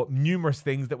sure numerous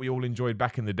things that we all enjoyed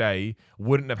back in the day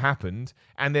wouldn't have happened.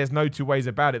 And there's no two ways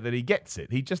about it that he gets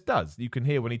it. He just does. You can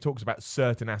hear when he talks about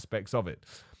certain aspects of it.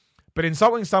 But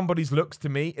insulting somebody's looks to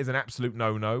me is an absolute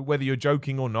no-no. Whether you're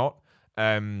joking or not,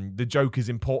 the joke is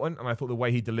important. And I thought the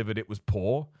way he delivered it was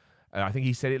poor. I think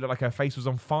he said it looked like her face was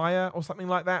on fire or something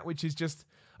like that, which is just...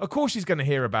 Of course she's going to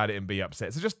hear about it and be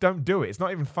upset. So just don't do it. It's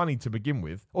not even funny to begin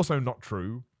with. Also not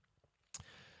true.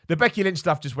 The Becky Lynch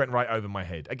stuff just went right over my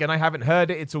head. Again, I haven't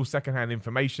heard it. It's all secondhand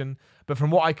information. But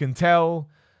from what I can tell,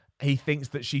 he thinks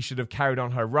that she should have carried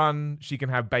on her run. She can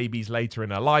have babies later in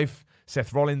her life.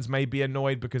 Seth Rollins may be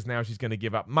annoyed because now she's going to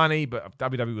give up money, but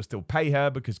WWE will still pay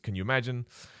her because can you imagine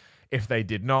if they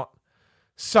did not?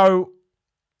 So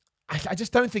I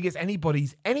just don't think it's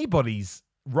anybody's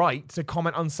right to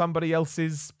comment on somebody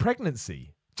else's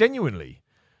pregnancy. Genuinely.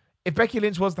 If Becky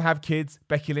Lynch wants to have kids,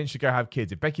 Becky Lynch should go have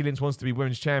kids. If Becky Lynch wants to be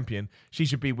women's champion, she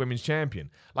should be women's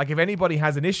champion. Like, if anybody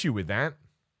has an issue with that,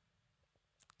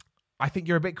 I think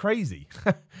you're a bit crazy.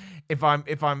 Not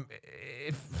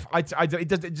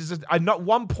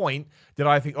one point did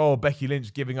I think, Becky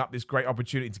Lynch giving up this great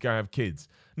opportunity to go have kids.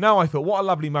 No, I thought, what a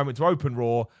lovely moment to open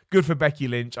Raw. Good for Becky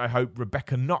Lynch. I hope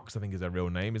Rebecca Knox, I think is her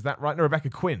real name. Is that right? No, Rebecca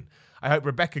Quinn. I hope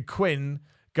Rebecca Quinn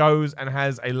goes and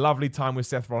has a lovely time with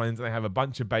Seth Rollins and they have a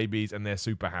bunch of babies and they're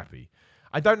super happy.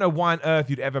 I don't know why on earth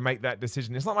you'd ever make that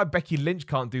decision. It's not like Becky Lynch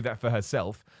can't do that for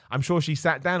herself. I'm sure she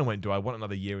sat down and went, do I want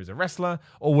another year as a wrestler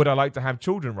or would I like to have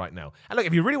children right now? And look,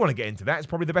 if you really want to get into that, it's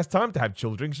probably the best time to have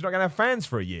children because you're not going to have fans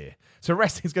for a year. So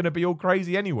wrestling's going to be all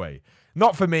crazy anyway.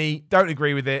 Not for me. Don't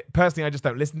agree with it. Personally, I just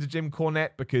don't listen to Jim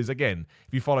Cornette because, again,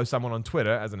 if you follow someone on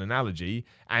Twitter, as an analogy,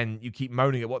 and you keep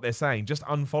moaning at what they're saying, just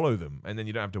unfollow them, and then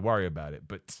you don't have to worry about it.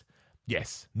 But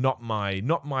yes, not my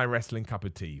wrestling cup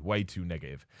of tea. Way too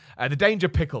negative. The Danger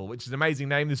Pickle, which is an amazing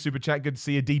name. The super chat. Good to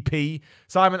see you, DP.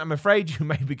 Simon, I'm afraid you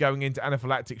may be going into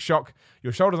anaphylactic shock.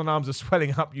 Your shoulders and arms are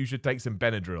swelling up. You should take some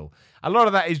Benadryl. A lot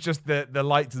of that is just the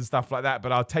lights and stuff like that,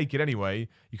 but I'll take it anyway.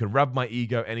 You can rub my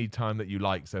ego anytime that you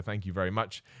like, so thank you very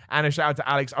much. And a shout out to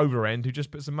Alex Overend, who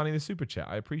just put some money in the super chat.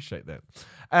 I appreciate that.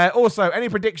 Also, any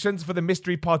predictions for the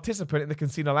mystery participant in the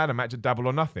Casino Ladder match at Double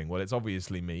or Nothing? Well, it's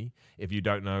obviously me. If you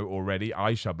don't know already,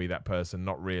 I shall be that person,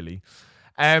 not really.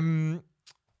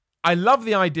 I love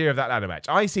the idea of that ladder match.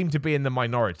 I seem to be in the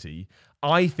minority.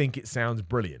 I think it sounds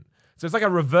brilliant. So it's like a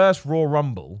reverse Raw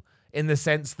Rumble in the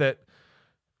sense that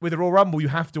with a Royal Rumble, you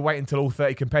have to wait until all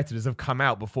 30 competitors have come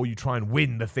out before you try and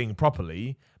win the thing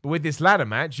properly. But with this ladder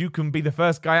match, you can be the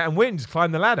first guy out and win, just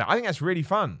climb the ladder. I think that's really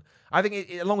fun. I think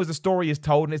as long as the story is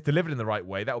told and it's delivered in the right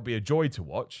way, that will be a joy to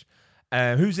watch.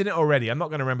 Who's in it already? I'm not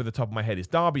going to remember the top of my head. It's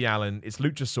Darby Allin, it's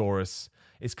Luchasaurus,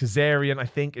 it's Kazarian, I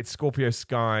think, it's Scorpio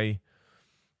Sky.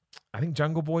 I think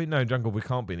Jungle Boy? No, Jungle Boy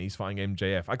can't be, and he's fighting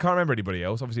MJF. I can't remember anybody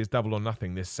else. Obviously, it's Double or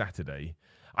Nothing this Saturday.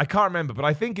 I can't remember, but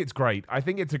I think it's great. I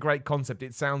think it's a great concept.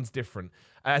 It sounds different.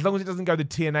 As long as it doesn't go the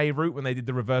TNA route when they did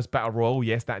the reverse battle royal,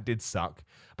 yes, that did suck.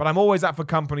 But I'm always up for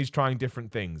companies trying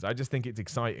different things. I just think it's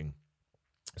exciting.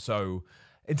 So,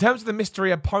 in terms of the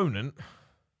mystery opponent,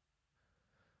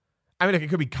 I mean, look, it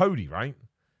could be Cody, right?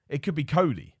 It could be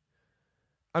Cody.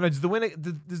 I know, does the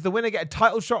winner get a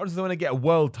title shot or does the winner get a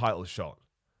world title shot?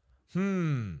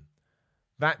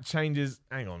 That changes.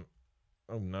 Hang on.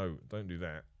 Oh, no, don't do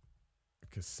that.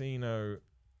 Casino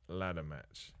ladder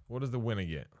match. What does the winner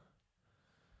get?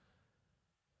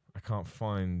 I can't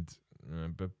find.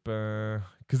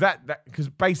 Because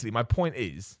basically, my point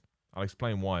is, I'll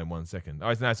explain why in 1 second.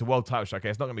 Oh, no, it's a world title shot. Okay,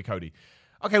 it's not going to be Cody.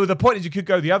 Okay, well, the point is you could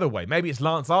go the other way. Maybe it's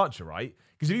Lance Archer, right?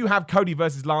 Because if you have Cody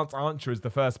versus Lance Archer as the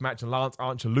first match and Lance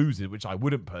Archer loses, which I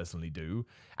wouldn't personally do,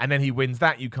 and then he wins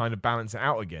that, you kind of balance it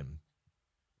out again.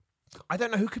 I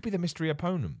don't know who could be the mystery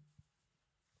opponent.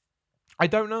 I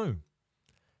don't know.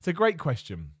 It's a great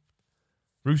question.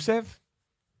 Rusev?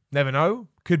 Never know.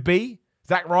 Could be.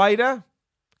 Zack Ryder?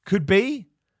 Could be.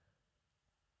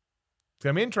 It's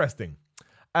going to be interesting.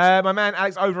 My man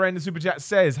Alex Overend, the Super Chat,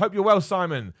 says, hope you're well,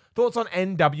 Simon. Thoughts on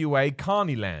NWA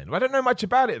Carneyland? Well, I don't know much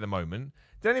about it at the moment.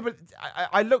 Did anybody?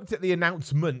 I looked at the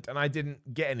announcement and I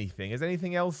didn't get anything. Has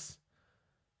anything else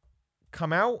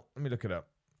come out? Let me look it up.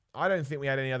 I don't think we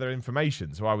had any other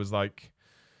information. So I was like,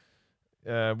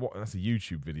 what? That's a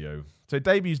YouTube video. So it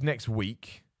debuts next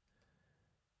week.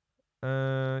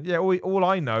 Yeah, all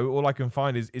I know, all I can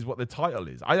find is what the title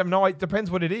is. I have no idea. It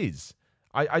depends what it is.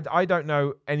 I don't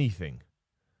know anything.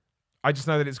 I just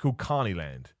know that it's called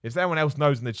Carneyland. If anyone else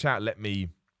knows in the chat, let me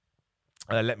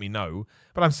know.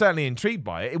 But I'm certainly intrigued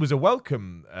by it. It was a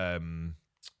welcome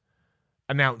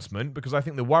announcement because I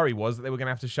think the worry was that they were going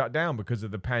to have to shut down because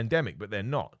of the pandemic, but they're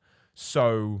not.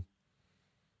 So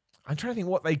I'm trying to think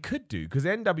what they could do because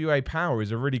NWA Power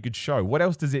is a really good show. What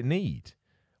else does it need?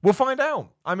 We'll find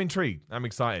out. I'm intrigued. I'm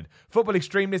excited. Football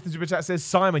Extremist in Super Chat says,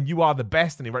 Simon, you are the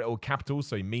best. And he wrote it all capitals,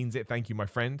 so he means it. Thank you, my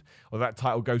friend. Well, that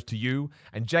title goes to you.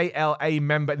 And JLA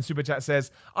member in Super Chat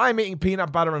says, I'm eating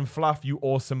peanut butter and fluff, you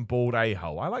awesome bald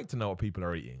a-hole. I like to know what people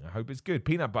are eating. I hope it's good.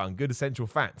 Peanut butter and good essential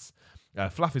fats.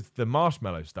 Fluff is the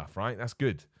marshmallow stuff, right? That's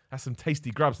good. That's some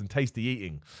tasty grubs and tasty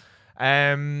eating.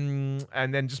 And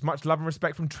then just much love and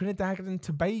respect from Trinidad and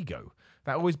Tobago.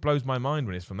 That always blows my mind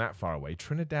when it's from that far away.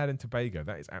 Trinidad and Tobago.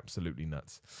 That is absolutely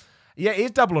nuts. Yeah, it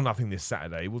is Double or Nothing this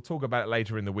Saturday. We'll talk about it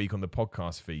later in the week on the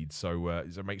podcast feed. So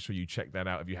make sure you check that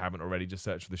out if you haven't already. Just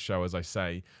search for the show, as I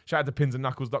say. Shout out to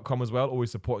pinsandknuckles.com as well. Always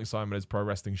supporting Simon Miller's Pro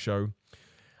Wrestling Show.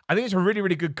 I think it's a really,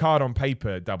 really good card on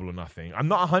paper, Double or Nothing. I'm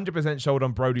not 100% sold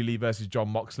on Brody Lee versus John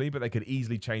Moxley, but they could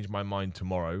easily change my mind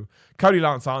tomorrow. Cody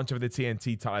Lance Archer for the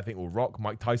TNT title, I think, will rock.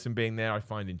 Mike Tyson being there, I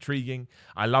find intriguing.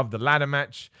 I love the ladder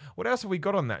match. What else have we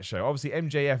got on that show? Obviously,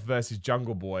 MJF versus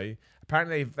Jungle Boy.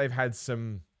 Apparently, they've had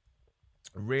some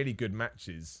really good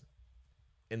matches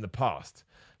in the past,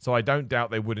 so I don't doubt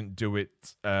they wouldn't do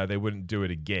it. They wouldn't do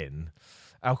it again.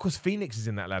 Of course, Phoenix is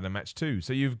in that ladder match too.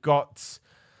 So you've got.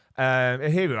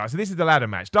 Here we are. So this is the ladder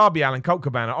match. Darby Allin, Colt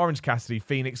Cabana, Orange Cassidy,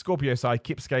 Phoenix, Scorpio Sky,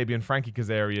 Kip Sabian, Frankie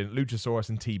Kazarian, Luchasaurus,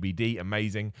 and TBD.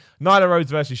 Amazing. Nyla Rhodes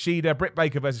versus Shida, Britt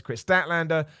Baker versus Chris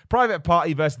Statlander, Private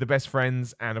Party versus the Best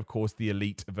Friends, and of course the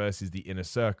Elite versus the Inner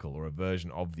Circle, or a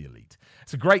version of the Elite.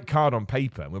 It's a great card on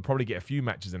paper, and we'll probably get a few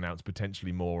matches announced,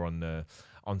 potentially more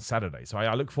on Saturday. So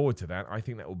I look forward to that. I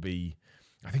think that will be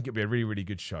I think it'll be a really, really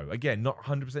good show. Again, not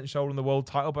 100% sold on the world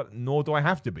title, but nor do I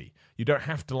have to be. You don't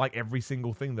have to like every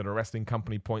single thing that a wrestling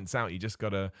company points out. You just got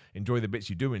to enjoy the bits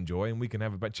you do enjoy, and we can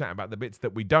have a chat about the bits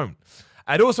that we don't.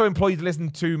 I'd also implore you to listen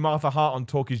to Martha Hart on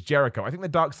Talk is Jericho. I think the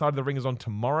Dark Side of the Ring is on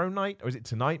tomorrow night, or is it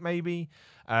tonight maybe?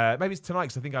 Maybe it's tonight,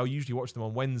 because I think I usually watch them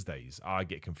on Wednesdays. I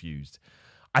get confused.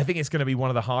 I think it's going to be one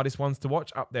of the hardest ones to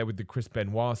watch, up there with the Chris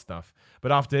Benoit stuff.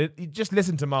 But after, you just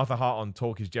listen to Martha Hart on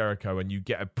Talk is Jericho, and you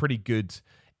get a pretty good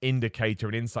indicator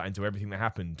and insight into everything that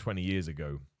happened 21 years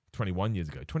ago.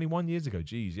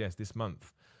 Geez, yes, this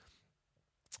month.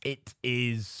 It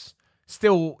is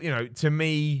still, to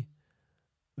me,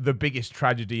 the biggest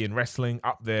tragedy in wrestling,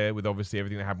 up there with obviously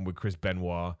everything that happened with Chris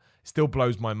Benoit. Still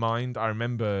blows my mind. I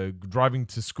remember driving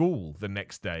to school the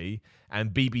next day, and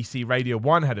BBC Radio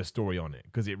 1 had a story on it,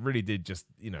 because it really did just,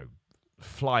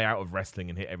 fly out of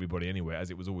wrestling and hit everybody anywhere, as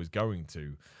it was always going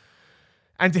to.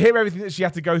 And to hear everything that she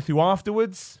had to go through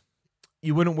afterwards,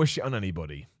 you wouldn't wish it on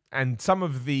anybody. And some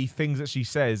of the things that she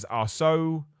says are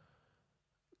so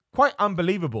quite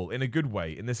unbelievable in a good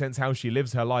way, in the sense how she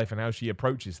lives her life and how she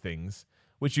approaches things,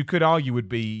 which you could argue would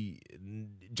be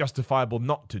justifiable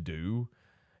not to do.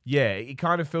 Yeah, it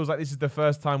kind of feels like this is the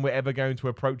first time we're ever going to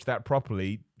approach that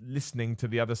properly, listening to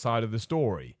the other side of the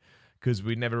story, because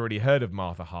we never really heard of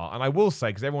Martha Hart. And I will say,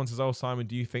 because everyone says, oh, Simon,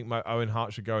 do you think Owen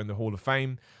Hart should go in the Hall of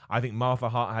Fame? I think Martha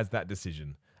Hart has that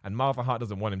decision. And Martha Hart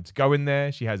doesn't want him to go in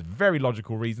there. She has very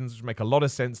logical reasons, which make a lot of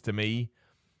sense to me.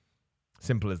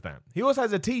 Simple as that. He also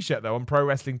has a t-shirt, though, on Pro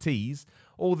Wrestling Tees.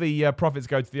 All the profits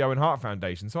go to the Owen Hart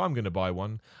Foundation, so I'm going to buy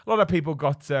one. A lot of people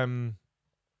got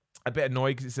a bit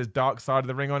annoyed because it says Dark Side of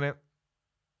the Ring on it.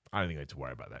 I don't think I need to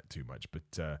worry about that too much.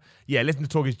 But yeah, listen to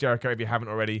Talk is Jericho if you haven't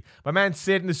already. My man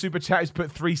Sid in the Super Chat has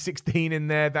put 316 in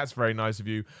there. That's very nice of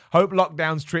you. Hope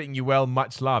lockdown's treating you well.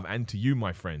 Much love. And to you,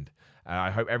 my friend.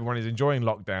 I hope everyone is enjoying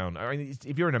lockdown. I mean,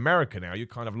 if you're in America now, your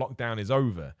kind of lockdown is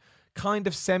over. Kind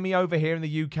of semi-over here in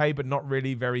the UK, but not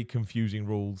really. Very confusing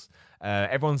rules.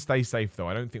 Everyone stay safe, though.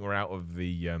 I don't think we're out of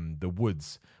the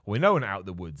woods. Well, we know we're not out of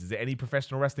the woods. Is there any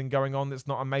professional wrestling going on that's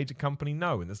not a major company?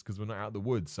 No, and that's because we're not out of the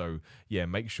woods. So, yeah,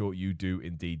 make sure you do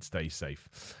indeed stay safe.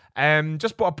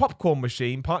 Just bought a popcorn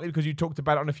machine, partly because you talked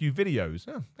about it on a few videos.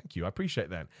 Oh, thank you. I appreciate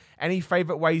that. Any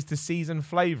favourite ways to season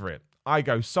flavour it? I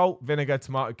go salt, vinegar,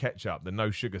 tomato, ketchup, the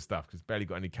no sugar stuff, because it's barely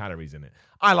got any calories in it.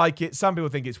 I like it. Some people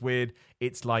think it's weird.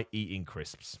 It's like eating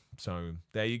crisps. So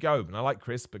there you go. And I like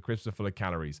crisps, but crisps are full of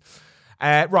calories.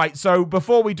 Right, so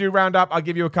before we do round up, I'll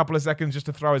give you a couple of seconds just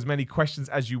to throw as many questions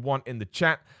as you want in the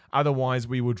chat. Otherwise,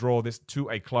 we will draw this to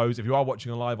a close. If you are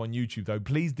watching live on YouTube, though,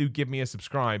 please do give me a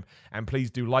subscribe and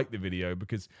please do like the video,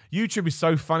 because YouTube is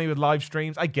so funny with live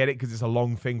streams. I get it, because it's a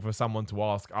long thing for someone to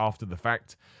ask after the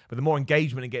fact. But the more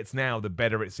engagement it gets now, the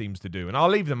better it seems to do. And I'll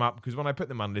leave them up, because when I put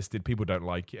them unlisted, people don't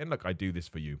like it. And look, I do this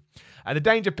for you. The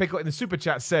Danger Pickle in the Super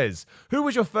Chat says, who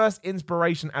was your first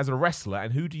inspiration as a wrestler,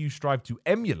 and who do you strive to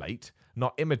emulate,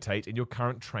 not imitate, in your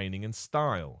current training and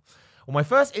style? Well, my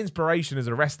first inspiration as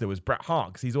a wrestler was Bret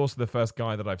Hart, because he's also the first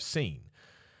guy that I've seen.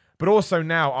 But also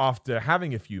now, after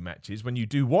having a few matches, when you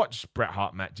do watch Bret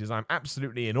Hart matches, I'm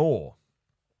absolutely in awe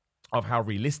of how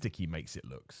realistic he makes it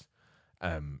look.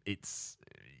 I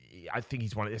still think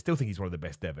he's one of the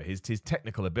best ever. His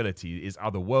technical ability is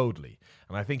otherworldly,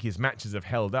 and I think his matches have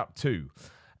held up too.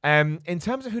 In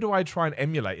terms of who do I try and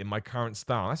emulate in my current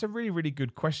style, that's a really, really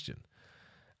good question.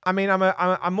 I mean, I'm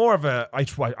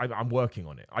working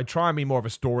on it. I try and be more of a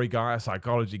story guy, a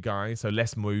psychology guy, so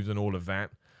less moves and all of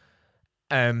that.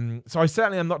 So I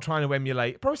certainly am not trying to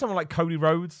emulate. Probably someone like Cody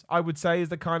Rhodes, I would say, is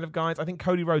the kind of guys. I think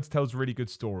Cody Rhodes tells really good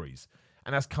stories,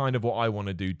 and that's kind of what I want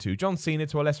to do too. John Cena,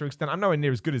 to a lesser extent, I'm nowhere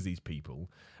near as good as these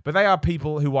people, but they are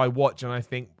people who I watch, and I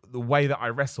think the way that I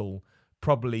wrestle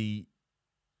probably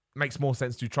makes more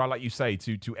sense to try, like you say,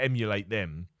 to emulate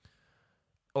them.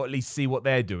 Or at least see what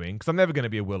they're doing. Because I'm never going to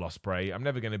be a Will Ospreay. I'm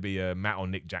never going to be a Matt or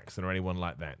Nick Jackson or anyone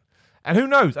like that. And who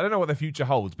knows? I don't know what the future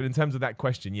holds. But in terms of that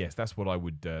question, yes, that's what I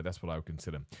would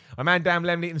consider. My man Dan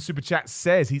Lemley in the Super Chat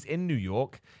says he's in New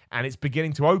York and it's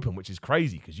beginning to open, which is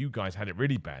crazy because you guys had it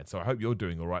really bad. So I hope you're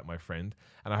doing all right, my friend.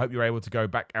 And I hope you're able to go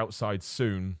back outside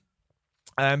soon.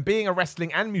 Being a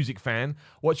wrestling and music fan,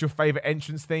 what's your favorite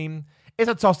entrance theme? It's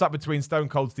a toss-up between Stone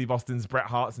Cold Steve Austin's, Bret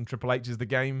Hart's, and Triple H's The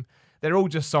Game. They're all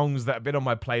just songs that have been on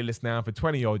my playlist now for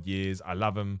 20-odd years. I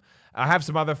love them. I have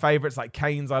some other favorites like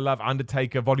Kane's, I love.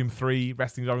 Undertaker, Volume 3,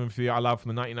 Wrestling Volume 3, I love,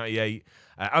 from the 1998.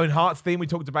 Owen Hart's theme, we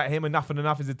talked about him. Enough and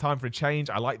Enough is a time for a change.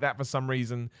 I like that for some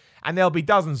reason. And there'll be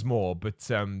dozens more, but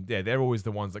yeah, they're always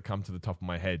the ones that come to the top of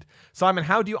my head. Simon,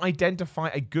 how do you identify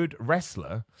a good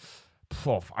wrestler?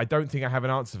 I don't think I have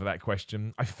an answer for that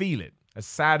question. I feel it. As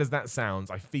sad as that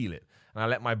sounds, I feel it. and I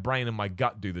let my brain and my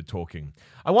gut do the talking.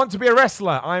 I want to be a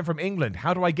wrestler. I am from England.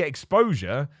 How do I get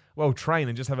exposure? Well, train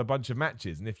and just have a bunch of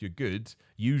matches. And if you're good,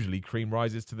 usually cream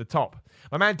rises to the top.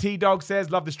 My man T-Dog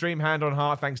says, love the stream, hand on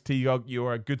heart. Thanks, T-Dog.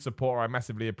 You're a good supporter. I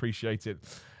massively appreciate it.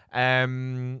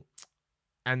 And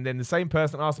then the same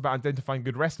person asked about identifying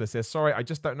good wrestlers says, sorry, I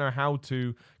just don't know how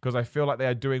to because I feel like they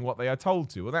are doing what they are told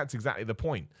to. Well, that's exactly the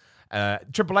point.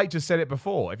 Triple H has said it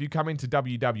before. If you come into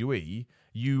WWE,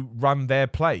 you run their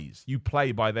plays. You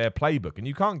play by their playbook, and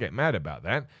you can't get mad about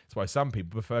that. That's why some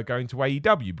people prefer going to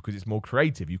AEW because it's more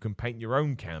creative. You can paint your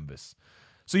own canvas.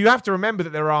 So you have to remember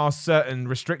that there are certain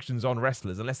restrictions on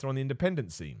wrestlers unless they're on the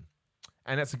independent scene.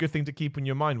 And that's a good thing to keep in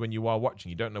your mind when you are watching.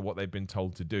 You don't know what they've been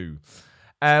told to do.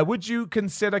 Would you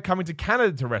consider coming to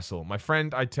Canada to wrestle? My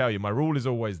friend, I tell you, my rule is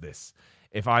always this.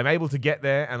 If I'm able to get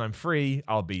there and I'm free,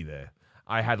 I'll be there.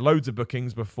 I had loads of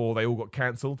bookings before they all got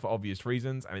cancelled for obvious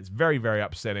reasons, and it's very, very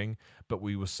upsetting, but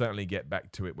we will certainly get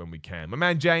back to it when we can. My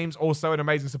man James, also an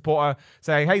amazing supporter,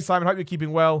 saying, hey Simon, hope you're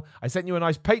keeping well. I sent you a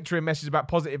nice Patreon message about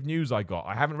positive news I got.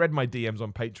 I haven't read my DMs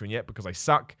on Patreon yet because I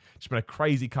suck. It's been a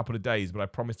crazy couple of days, but I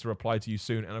promise to reply to you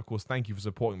soon, and of course, thank you for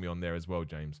supporting me on there as well,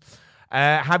 James.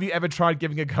 Have you ever tried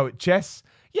giving a go at chess?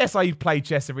 Yes, I play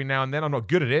chess every now and then. I'm not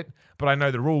good at it, but I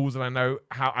know the rules and I know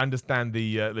how I understand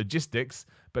the logistics,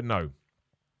 but no.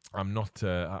 I'm not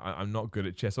good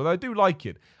at chess, although I do like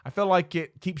it. I feel like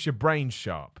it keeps your brain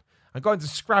sharp. I got into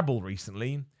Scrabble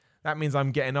recently. That means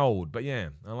I'm getting old, but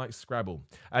yeah, I like Scrabble.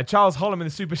 Charles Hollam in the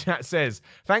Super Chat says,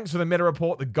 thanks for the Miller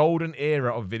Report, the golden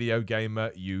era of Video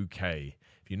Gamer UK.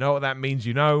 If you know what that means,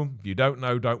 you know. If you don't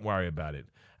know, don't worry about it.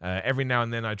 Every now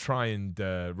and then I try and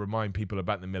remind people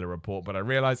about the Miller Report, but I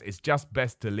realize it's just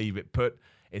best to leave it put.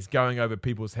 It's going over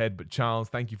people's head, but Charles,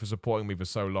 thank you for supporting me for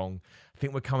so long. I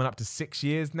think we're coming up to 6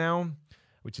 years now,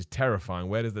 which is terrifying.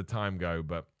 Where does the time go?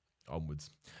 But onwards.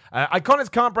 Iconics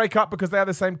can't break up because they are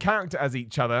the same character as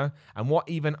each other, and what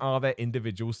even are their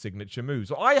individual signature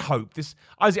moves? Well, I hope this...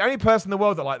 I was the only person in the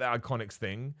world that liked that Iconics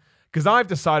thing, because I've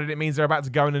decided it means they're about to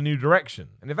go in a new direction.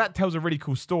 And if that tells a really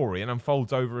cool story and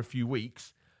unfolds over a few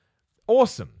weeks,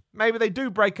 awesome. Maybe they do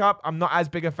break up. I'm not as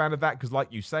big a fan of that because,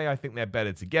 like you say, I think they're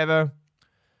better together.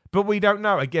 But we don't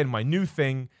know. Again, my new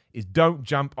thing is don't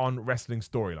jump on wrestling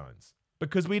storylines.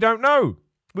 Because we don't know.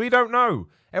 We don't know.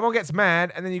 Everyone gets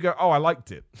mad and then you go, oh, I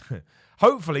liked it.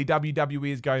 Hopefully WWE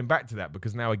is going back to that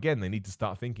because now, again, they need to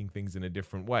start thinking things in a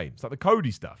different way. It's like the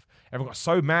Cody stuff. Everyone got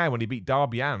so mad when he beat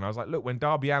Darby Allin. I was like, look, when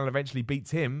Darby Allin eventually beats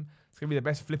him, it's going to be the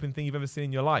best flipping thing you've ever seen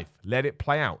in your life. Let it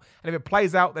play out. And if it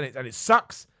plays out and it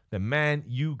sucks, then, man,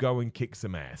 you go and kick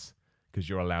some ass. Because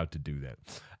you're allowed to do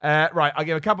that. Right, I'll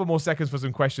give a couple more seconds for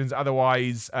some questions.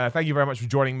 Otherwise, thank you very much for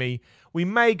joining me. We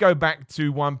may go back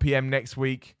to 1 p.m. next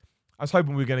week. I was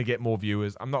hoping we were going to get more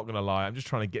viewers. I'm not going to lie. I'm just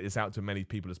trying to get this out to as many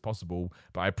people as possible.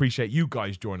 But I appreciate you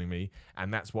guys joining me,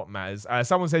 and that's what matters.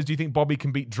 Someone says, do you think Bobby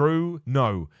can beat Drew?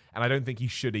 No, and I don't think he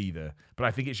should either. But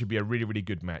I think it should be a really, really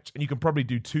good match. And you can probably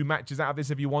do 2 matches out of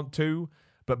this if you want to,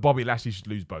 but Bobby Lashley should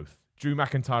lose both. Drew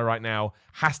McIntyre right now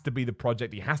has to be the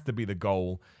project. He has to be the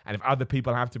goal. And if other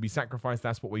people have to be sacrificed,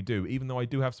 that's what we do. Even though I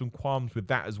do have some qualms with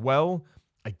that as well,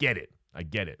 I get it. I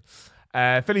get it.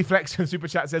 Philly Flex in Super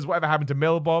Chat says, whatever happened to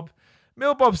Millbob?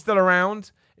 Millbob's still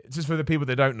around. Just for the people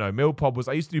that don't know, Millbob was...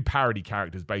 I used to do parody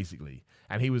characters, basically.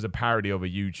 And he was a parody of a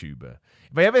YouTuber.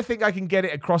 If I ever think I can get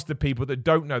it across to people that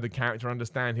don't know the character,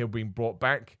 understand he'll be brought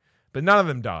back. But none of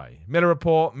them die. Miller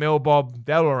Report, Millbob,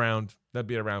 they're all around. They'll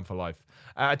be around for life.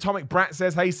 Atomic Brat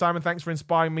says, hey, Simon, thanks for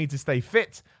inspiring me to stay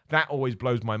fit. That always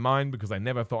blows my mind because I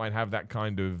never thought I'd have that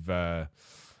kind of...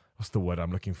 what's the word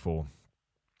I'm looking for?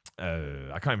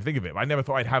 I can't even think of it. I never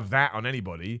thought I'd have that on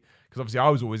anybody because obviously I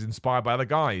was always inspired by other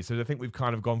guys. So I think we've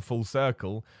kind of gone full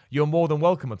circle. You're more than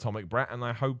welcome, Atomic Brat, and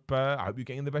I hope you're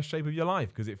getting in the best shape of your life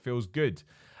because it feels good.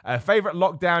 Favorite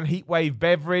lockdown heatwave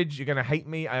beverage? You're going to hate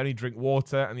me. I only drink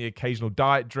water and the occasional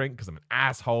diet drink because I'm an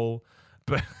asshole.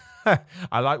 But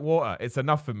I like water. It's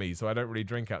enough for me, so I don't really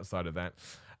drink outside of that.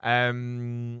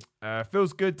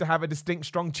 Feels good to have a distinct,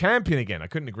 strong champion again. I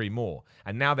couldn't agree more.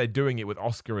 And now they're doing it with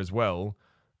Oscar as well.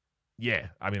 Yeah,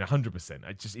 I mean, 100%.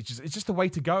 It's just the way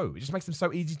to go. It just makes them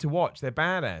so easy to watch. They're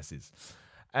badasses.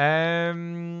 Are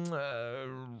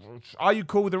you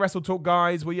cool with the Wrestle Talk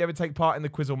guys? Will you ever take part in the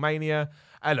Quizzlemania?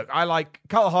 Look, I like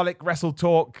Cultaholic, Wrestle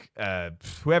Talk,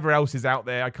 whoever else is out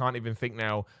there. I can't even think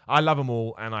now. I love them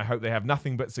all, and I hope they have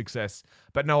nothing but success.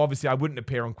 But no, obviously, I wouldn't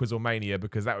appear on Quizzlemania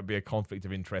because that would be a conflict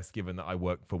of interest given that I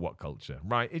work for What Culture,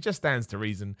 right? It just stands to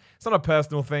reason. It's not a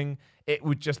personal thing. It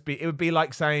would be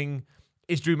like saying...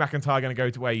 Is Drew McIntyre going to go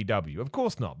to AEW? Of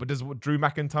course not. But does Drew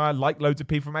McIntyre like loads of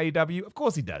people from AEW? Of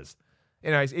course he does.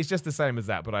 You know, it's just the same as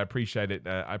that, but I appreciate it.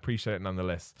 I appreciate it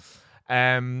nonetheless.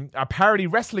 A parody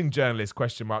wrestling journalist, ?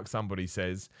 Somebody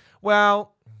says.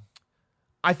 Well,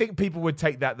 I think people would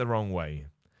take that the wrong way.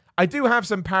 I do have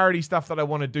some parody stuff that I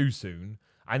want to do soon.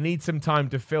 I need some time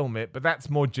to film it, but that's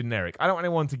more generic. I don't want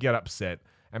anyone to get upset.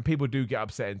 And people do get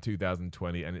upset in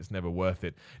 2020, and it's never worth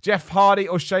it. Jeff Hardy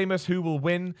or Sheamus, who will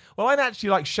win? Well, I'd actually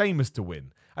like Sheamus to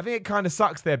win. I think it kind of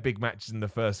sucks their big matches in the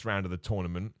first round of the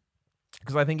tournament,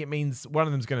 because I think it means one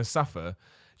of them's going to suffer.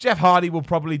 Jeff Hardy will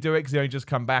probably do it because he only just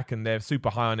come back and they're super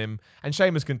high on him. And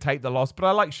Sheamus can take the loss, but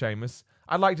I like Sheamus.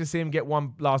 I'd like to see him get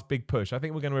one last big push. I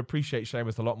think we're going to appreciate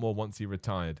Sheamus a lot more once he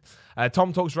retired.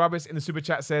 Tom Talks Rubbish in the super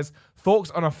chat says, thoughts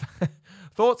on the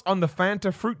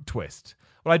Fanta fruit twist.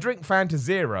 Well, I drink Fanta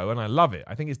Zero and I love it.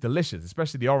 I think it's delicious,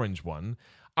 especially the orange one.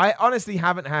 I honestly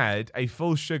haven't had a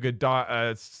full sugar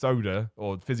soda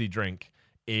or fizzy drink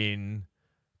in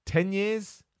 10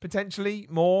 years, potentially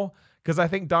more, because I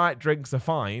think diet drinks are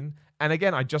fine. And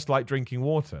again, I just like drinking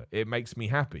water. It makes me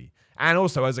happy. And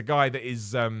also, as a guy that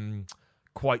is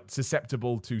quite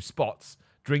susceptible to spots,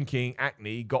 drinking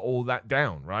acne got all that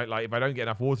down, right? Like, if I don't get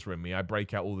enough water in me, I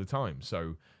break out all the time.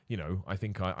 So, I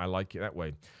think I like it that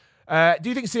way. Do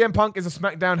you think CM Punk is a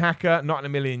SmackDown hacker? Not in a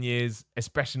million years,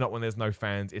 especially not when there's no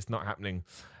fans. It's not happening.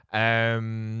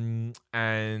 And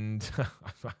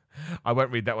I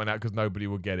won't read that one out because nobody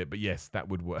will get it. But yes, that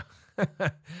would work.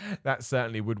 That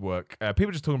certainly would work. People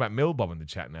are just talking about Millbob in the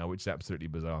chat now, which is absolutely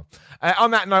bizarre. On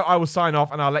that note, I will sign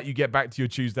off and I'll let you get back to your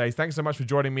Tuesdays. Thanks so much for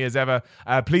joining me as ever.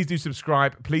 Please do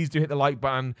subscribe. Please do hit the like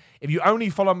button. If you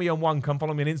only follow me on one, come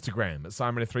follow me on Instagram at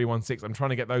Simon316. I'm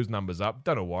trying to get those numbers up.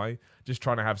 Don't know why. Just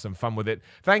trying to have some fun with it.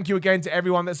 Thank you again to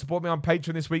everyone that supported me on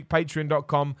Patreon this week.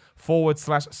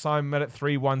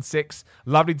 Patreon.com/SimonMillet316.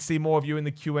 Lovely to see more of you in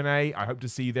the Q&A. I hope to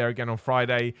see you there again on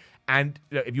Friday. And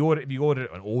if you order, you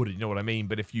know what I mean.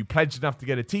 But if you pledged enough to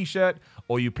get a T-shirt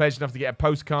or you pledged enough to get a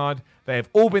postcard, they have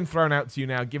all been thrown out to you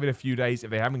now. Give it a few days. If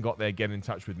they haven't got there, get in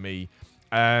touch with me.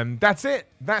 That's it.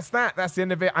 That's the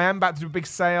end of it. I am about to do a big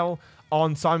sale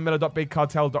on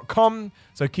simonmiller.bigcartel.com.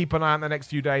 So keep an eye on the next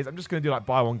few days. I'm just going to do like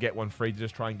buy one, get one free to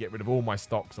just try and get rid of all my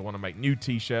stocks. I want to make new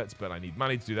T-shirts, but I need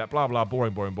money to do that. Blah, blah,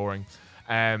 boring.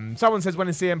 Someone says, when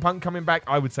is CM Punk coming back?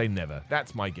 I would say never.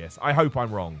 That's my guess. I hope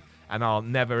I'm wrong. And I'll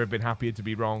never have been happier to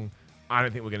be wrong. I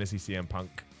don't think we're going to see CM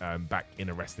Punk back in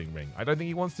a wrestling ring. I don't think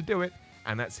he wants to do it,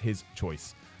 and that's his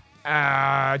choice.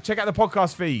 Check out the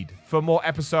podcast feed for more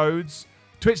episodes.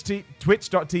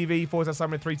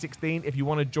 Twitch.tv/Simon316 if you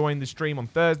want to join the stream on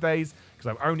Thursdays, because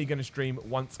I'm only going to stream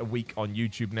once a week on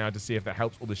YouTube now to see if that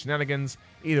helps all the shenanigans.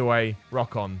 Either way,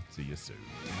 rock on. See you soon.